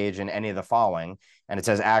to engage in any of the following, and it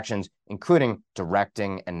says actions including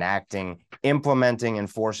directing, enacting, implementing,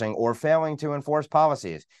 enforcing, or failing to enforce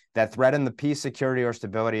policies that threaten the peace, security, or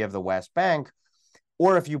stability of the West Bank,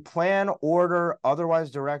 or if you plan, order, otherwise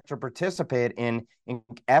direct, or participate in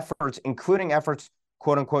efforts, including efforts,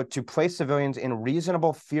 quote unquote, to place civilians in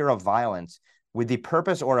reasonable fear of violence with the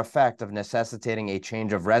purpose or effect of necessitating a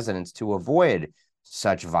change of residence to avoid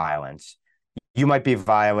such violence, you might be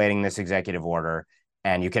violating this executive order,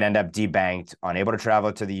 and you can end up debanked, unable to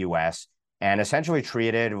travel to the US, and essentially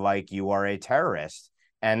treated like you are a terrorist.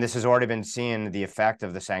 And this has already been seen, the effect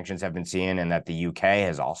of the sanctions have been seen in that the UK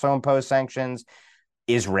has also imposed sanctions.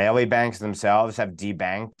 Israeli banks themselves have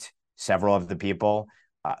debanked several of the people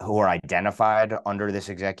who are identified under this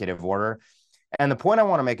executive order. And the point I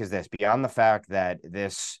want to make is this: beyond the fact that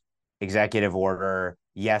this executive order,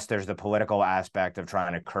 yes, there's the political aspect of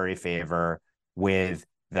trying to curry favor with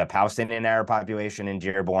the Palestinian Arab population in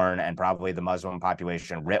Dearborn and probably the Muslim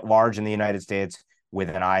population writ large in the United States, with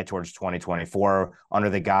an eye towards 2024, under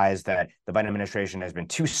the guise that the Biden administration has been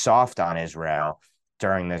too soft on Israel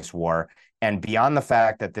during this war. And beyond the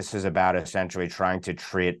fact that this is about essentially trying to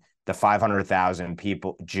treat the 500,000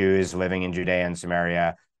 people, Jews living in Judea and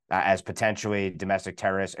Samaria, as potentially domestic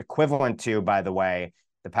terrorists, equivalent to, by the way,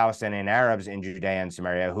 the Palestinian Arabs in Judea and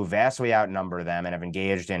Samaria, who vastly outnumber them and have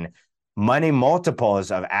engaged in many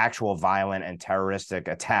multiples of actual violent and terroristic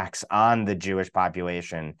attacks on the Jewish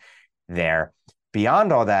population there.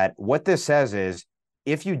 Beyond all that, what this says is,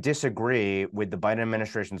 if you disagree with the Biden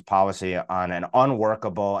administration's policy on an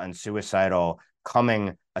unworkable and suicidal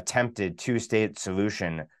coming attempted two-state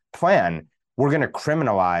solution plan, we're going to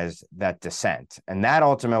criminalize that dissent. And that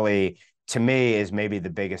ultimately, to me, is maybe the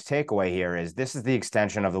biggest takeaway here, is this is the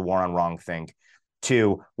extension of the war on wrongthink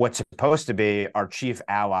to what's supposed to be our chief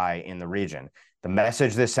ally in the region. The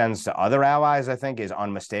message this sends to other allies, I think, is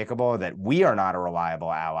unmistakable, that we are not a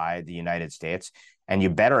reliable ally, the United States, and you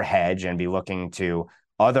better hedge and be looking to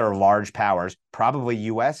other large powers, probably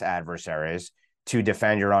U.S. adversaries, to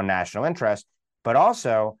defend your own national interest. But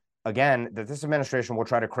also, again, that this administration will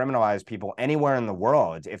try to criminalize people anywhere in the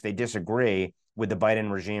world if they disagree with the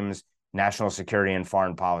Biden regime's national security and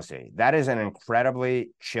foreign policy. That is an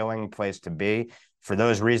incredibly chilling place to be. For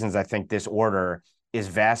those reasons, I think this order is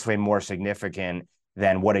vastly more significant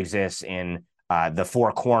than what exists in the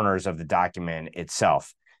 4 corners of the document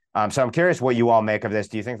itself. So I'm curious what you all make of this.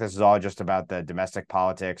 Do you think this is all just about the domestic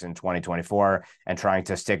politics in 2024 and trying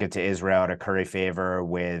to stick it to Israel to curry favor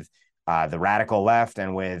with the radical left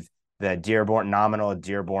and with the nominal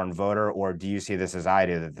Dearborn voter? Or do you see this as I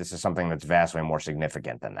do, that this is something that's vastly more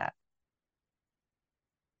significant than that?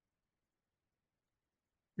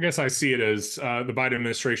 I guess I see it as the Biden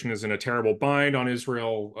administration is in a terrible bind on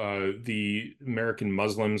Israel. The American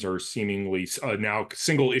Muslims are seemingly now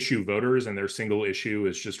single issue voters, and their single issue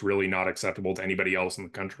is just really not acceptable to anybody else in the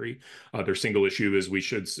country. Their single issue is we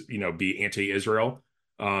should, be anti-Israel.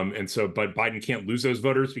 But Biden can't lose those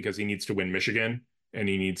voters because he needs to win Michigan, and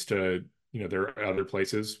he needs to, there are other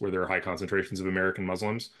places where there are high concentrations of American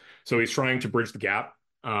Muslims. So he's trying to bridge the gap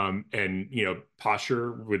and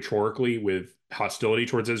posture rhetorically with hostility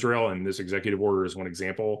towards Israel, and this executive order is one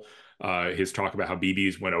example. His talk about how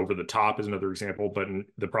BBs went over the top is another example. But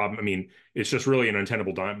the problem, it's just really an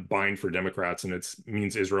untenable bind for Democrats, and it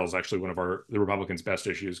means Israel is actually one of the Republicans' best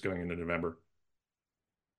issues going into November.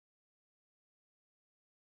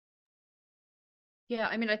 Yeah,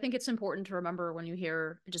 I think it's important to remember when you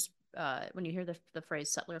hear the phrase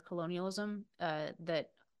settler colonialism,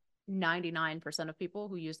 that 99% of people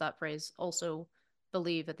who use that phrase also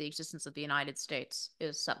believe that the existence of the United States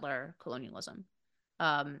is settler colonialism.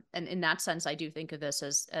 And in that sense, I do think of this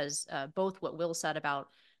as both what Will said about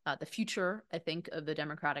the future, I think, of the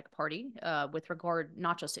Democratic Party with regard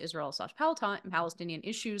not just to Israel/Palestinian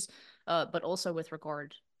issues, but also with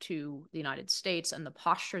regard to the United States and the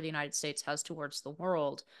posture the United States has towards the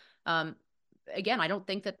world. Again, I don't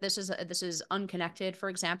think that this is unconnected, for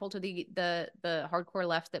example, to the hardcore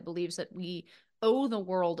left that believes that we owe the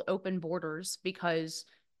world open borders because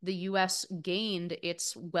the U.S. gained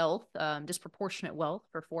its wealth, disproportionate wealth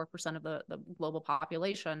for 4% of the global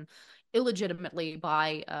population, illegitimately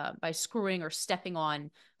by screwing or stepping on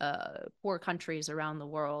poor countries around the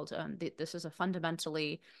world. This is a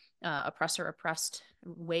fundamentally oppressor-oppressed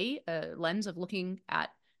lens of looking at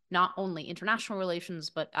not only international relations,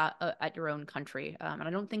 but at your own country. And I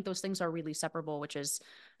don't think those things are really separable, which is,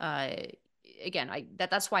 again,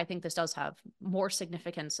 that's why I think this does have more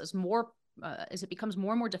significance as it becomes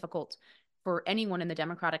more and more difficult for anyone in the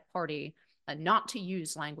Democratic Party not to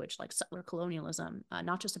use language like settler colonialism,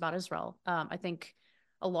 not just about Israel. I think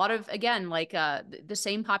a lot of, again, the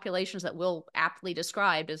same populations that Will aptly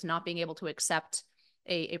described as not being able to accept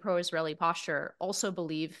a pro-Israeli posture also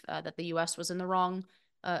believe that the U.S. was in the wrong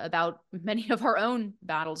about many of our own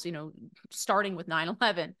battles, starting with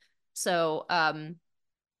 9/11. So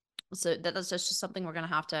that's just something we're going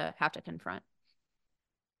to have to confront.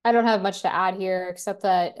 I don't have much to add here, except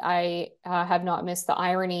that I have not missed the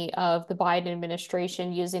irony of the Biden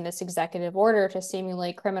administration using this executive order to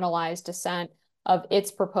seemingly criminalize dissent of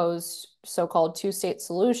its proposed so-called two-state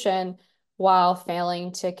solution, while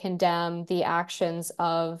failing to condemn the actions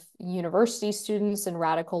of university students and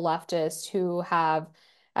radical leftists who have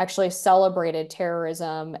actually celebrated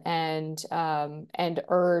terrorism and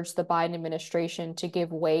urged the Biden administration to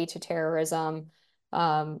give way to terrorism.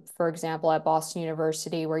 For example, at Boston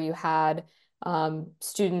University, where you had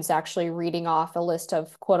students actually reading off a list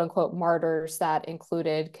of quote unquote martyrs that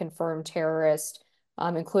included confirmed terrorists,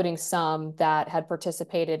 including some that had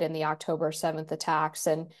participated in the October 7th attacks.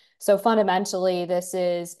 And so fundamentally, this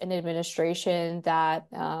is an administration that,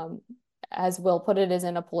 as Will put it, is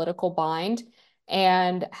in a political bind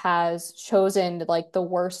and has chosen like the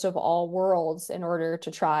worst of all worlds in order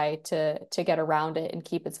to try to get around it and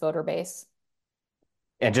keep its voter base.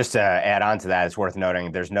 And just to add on to that, it's worth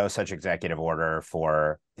noting there's no such executive order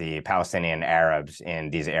for the Palestinian Arabs in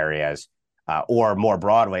these areas, or more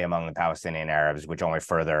broadly among the Palestinian Arabs, which only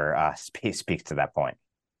further speaks to that point.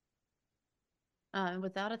 And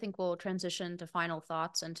with that, I think we'll transition to final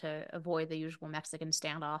thoughts, and to avoid the usual Mexican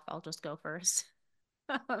standoff, I'll just go first.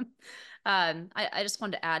 I just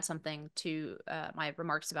wanted to add something to my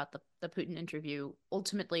remarks about the Putin interview.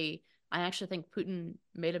 Ultimately, I actually think Putin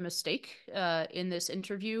made a mistake in this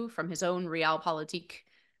interview from his own realpolitik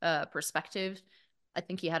perspective. I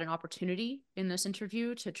think he had an opportunity in this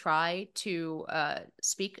interview to try to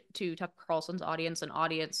speak to Tucker Carlson's audience, an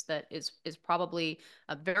audience that is probably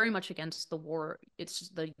very much against the war. It's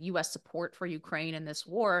the U.S. support for Ukraine in this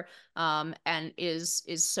war, and is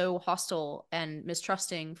so hostile and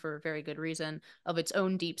mistrusting, for very good reason, of its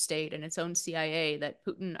own deep state and its own CIA, that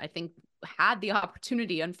Putin, I think, had the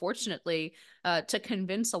opportunity, unfortunately, to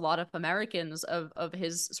convince a lot of Americans of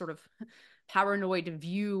his sort of paranoid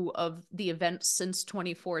view of the events since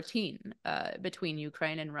 2014 between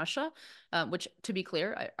Ukraine and Russia, which, to be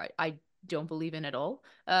clear, I don't believe in at all.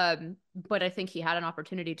 But I think he had an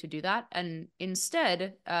opportunity to do that, and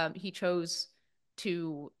instead he chose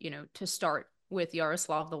to start with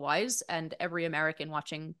Yaroslav the Wise, and every American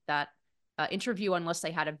watching that interview, unless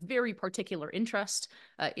they had a very particular interest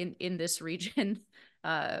in this region,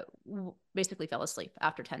 basically fell asleep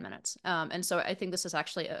after 10 minutes. And so I think this is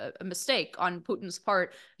actually a mistake on Putin's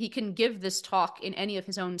part. He can give this talk in any of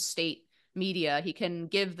his own state media. He can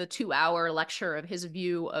give the 2-hour lecture of his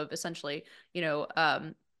view of essentially,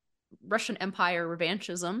 Russian Empire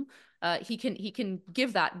revanchism. He can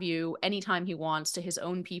give that view anytime he wants to his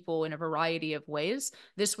own people in a variety of ways.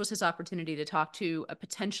 This was his opportunity to talk to a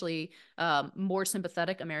potentially more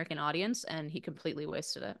sympathetic American audience, and he completely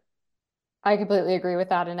wasted it. I completely agree with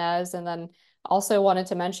that, Inez. And then also wanted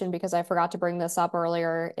to mention, because I forgot to bring this up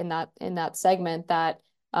earlier in that segment, that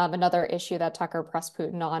another issue that Tucker pressed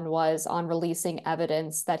Putin on was on releasing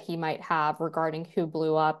evidence that he might have regarding who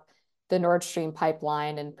blew up the Nord Stream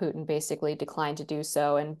pipeline, and Putin basically declined to do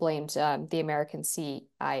so and blamed the American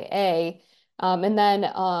CIA. And then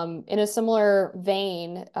in a similar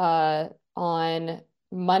vein, on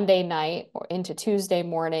Monday night or into Tuesday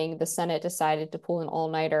morning, the Senate decided to pull an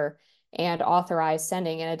all-nighter and authorize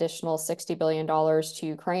sending an additional $60 billion to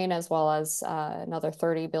Ukraine, as well as another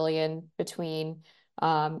 $30 billion between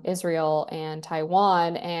Israel and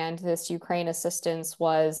Taiwan. And this Ukraine assistance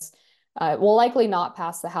will likely not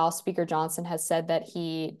pass the House. Speaker Johnson has said that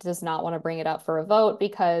he does not want to bring it up for a vote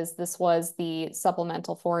because this was the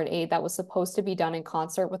supplemental foreign aid that was supposed to be done in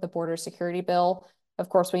concert with the border security bill. Of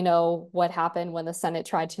course, we know what happened when the Senate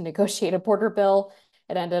tried to negotiate a border bill.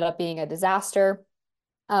 It ended up being a disaster.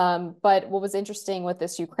 But what was interesting with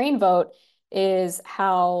this Ukraine vote is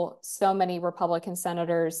how so many Republican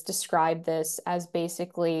senators described this as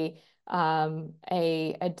basically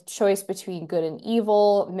a choice between good and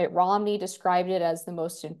evil. Mitt Romney described it as the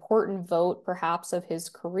most important vote, perhaps, of his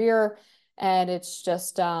career. And it's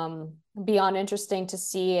just beyond interesting to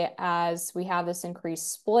see as we have this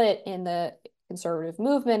increased split in the conservative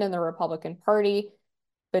movement and the Republican Party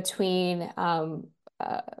between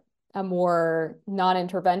a more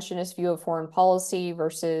non-interventionist view of foreign policy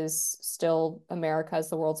versus still America as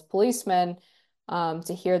the world's policeman,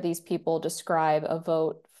 to hear these people describe a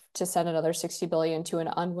vote to send another $60 billion to an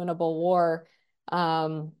unwinnable war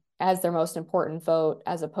as their most important vote,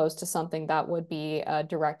 as opposed to something that would be a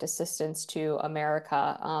direct assistance to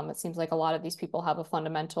America. It seems like a lot of these people have a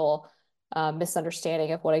fundamental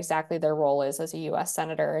misunderstanding of what exactly their role is as a U.S.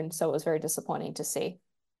 senator, and so it was very disappointing to see.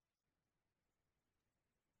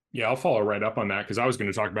 Yeah, I'll follow right up on that because I was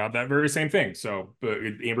going to talk about that very same thing. So, but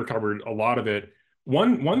Amber covered a lot of it.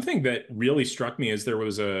 One thing that really struck me is there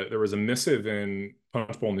was a missive in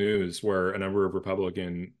Punchbowl News where a number of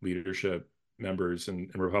Republican leadership members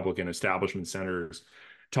and Republican establishment senators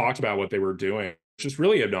talked about what they were doing, which is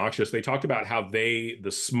really obnoxious. They talked about how the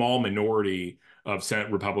small minority of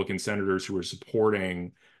Republican senators who were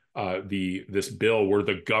supporting this bill were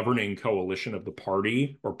the governing coalition of the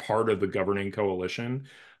party or part of the governing coalition.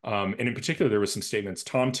 And in particular, there was some statements.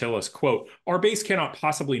 Tom Tillis, quote, "Our base cannot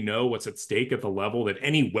possibly know what's at stake at the level that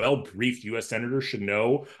any well-briefed U.S. senator should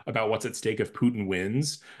know about what's at stake if Putin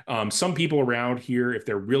wins. Some people around here, if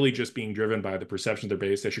they're really just being driven by the perception of their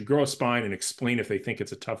base, they should grow a spine and explain if they think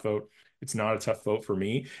it's a tough vote. It's not a tough vote for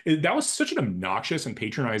me." That was such an obnoxious and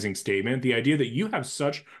patronizing statement. The idea that you have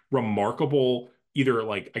such remarkable, either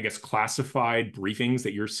like, I guess, classified briefings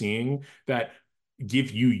that you're seeing that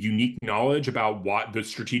give you unique knowledge about what the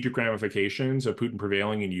strategic ramifications of Putin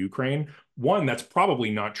prevailing in Ukraine. One, that's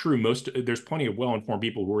probably not true. There's plenty of well-informed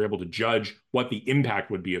people who are able to judge what the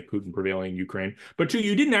impact would be of Putin prevailing in Ukraine. But two,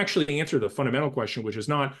 you didn't actually answer the fundamental question, which is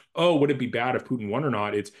not, oh, would it be bad if Putin won or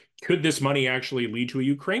not? It's, could this money actually lead to a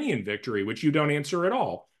Ukrainian victory, which you don't answer at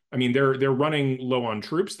all. I mean, they're running low on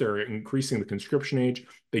troops. They're increasing the conscription age.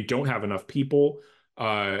 They don't have enough people.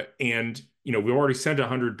 And we've already sent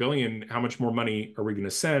 100 billion. How much more money are we going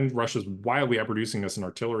to send? Russia's wildly outproducing us in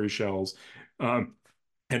artillery shells, and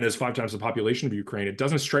has 5 times the population of Ukraine. It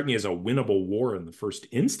doesn't strike me as a winnable war in the first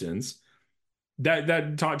instance. That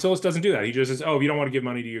Tillis doesn't do that. He just says, "Oh, if you don't want to give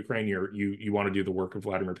money to Ukraine, you want to do the work of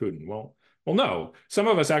Vladimir Putin." Well, no. Some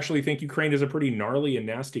of us actually think Ukraine is a pretty gnarly and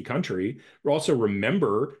nasty country. We also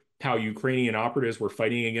remember how Ukrainian operatives were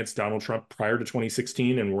fighting against Donald Trump prior to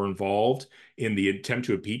 2016 and were involved in the attempt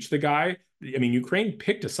to impeach the guy. I mean, Ukraine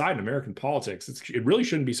picked a side in American politics. It really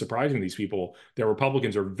shouldn't be surprising to these people that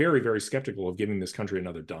Republicans are very, very skeptical of giving this country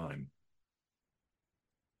another dime.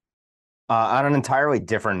 On an entirely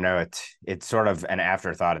different note, it's sort of an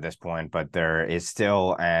afterthought at this point, but there is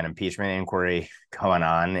still an impeachment inquiry going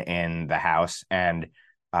on in the House. And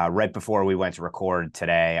right before we went to record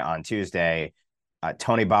today on Tuesday,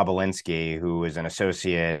 Tony Bobulinski, who is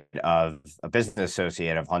a business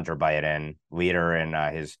associate of Hunter Biden, leader in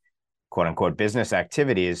his quote unquote business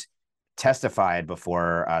activities, testified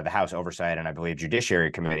before the House Oversight and I believe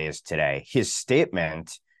Judiciary Committees today. His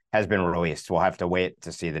statement has been released. We'll have to wait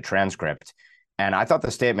to see the transcript. And I thought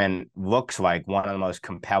the statement looks like one of the most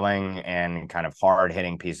compelling and kind of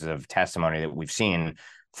hard-hitting pieces of testimony that we've seen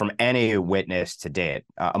from any witness to date.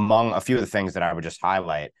 Among a few of the things that I would just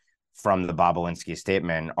highlight from the Bobulinski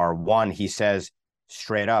statement are, one, he says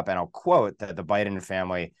straight up, and I'll quote, that the Biden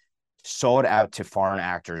family sold out to foreign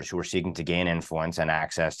actors who were seeking to gain influence and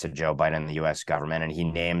access to Joe Biden and the U.S. government. And he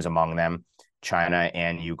names among them China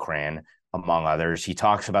and Ukraine, among others. He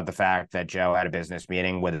talks about the fact that Joe had a business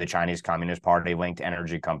meeting with the Chinese Communist Party linked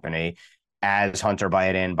energy company as Hunter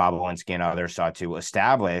Biden, Bobulinski, and others sought to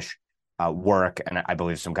establish work and I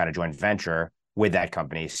believe some kind of joint venture with that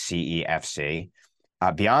company, CEFC.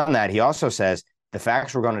 Beyond that, he also says the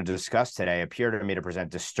facts we're going to discuss today appear to me to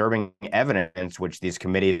present disturbing evidence which these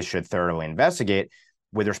committees should thoroughly investigate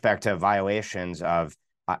with respect to violations of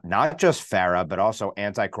not just FARA, but also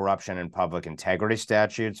anti-corruption and public integrity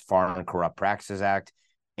statutes, Foreign Corrupt Practices Act,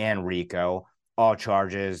 and RICO, all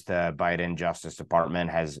charges the Biden Justice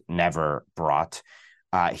Department has never brought.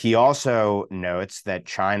 He also notes that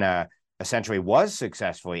China essentially was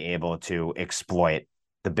successfully able to exploit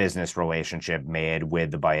the business relationship made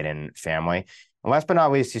with the Biden family. And last but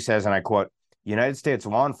not least, he says, and I quote, United States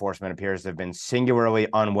law enforcement appears to have been singularly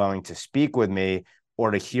unwilling to speak with me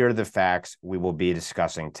or to hear the facts we will be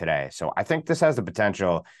discussing today. So I think this has the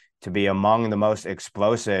potential to be among the most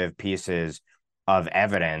explosive pieces of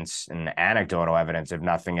evidence and anecdotal evidence, if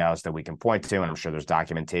nothing else, that we can point to. And I'm sure there's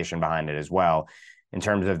documentation behind it as well, in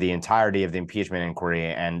terms of the entirety of the impeachment inquiry.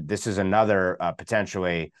 And this is another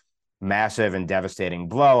potentially massive and devastating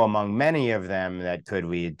blow among many of them that could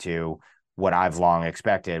lead to what I've long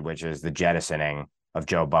expected, which is the jettisoning of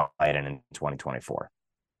Joe Biden in 2024.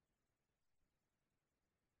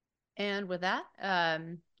 And with that,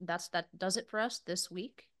 that does it for us this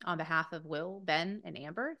week. On behalf of Will, Ben, and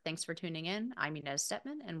Amber, thanks for tuning in. I'm Inez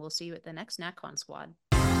Stepman, and we'll see you at the next NatCon Squad.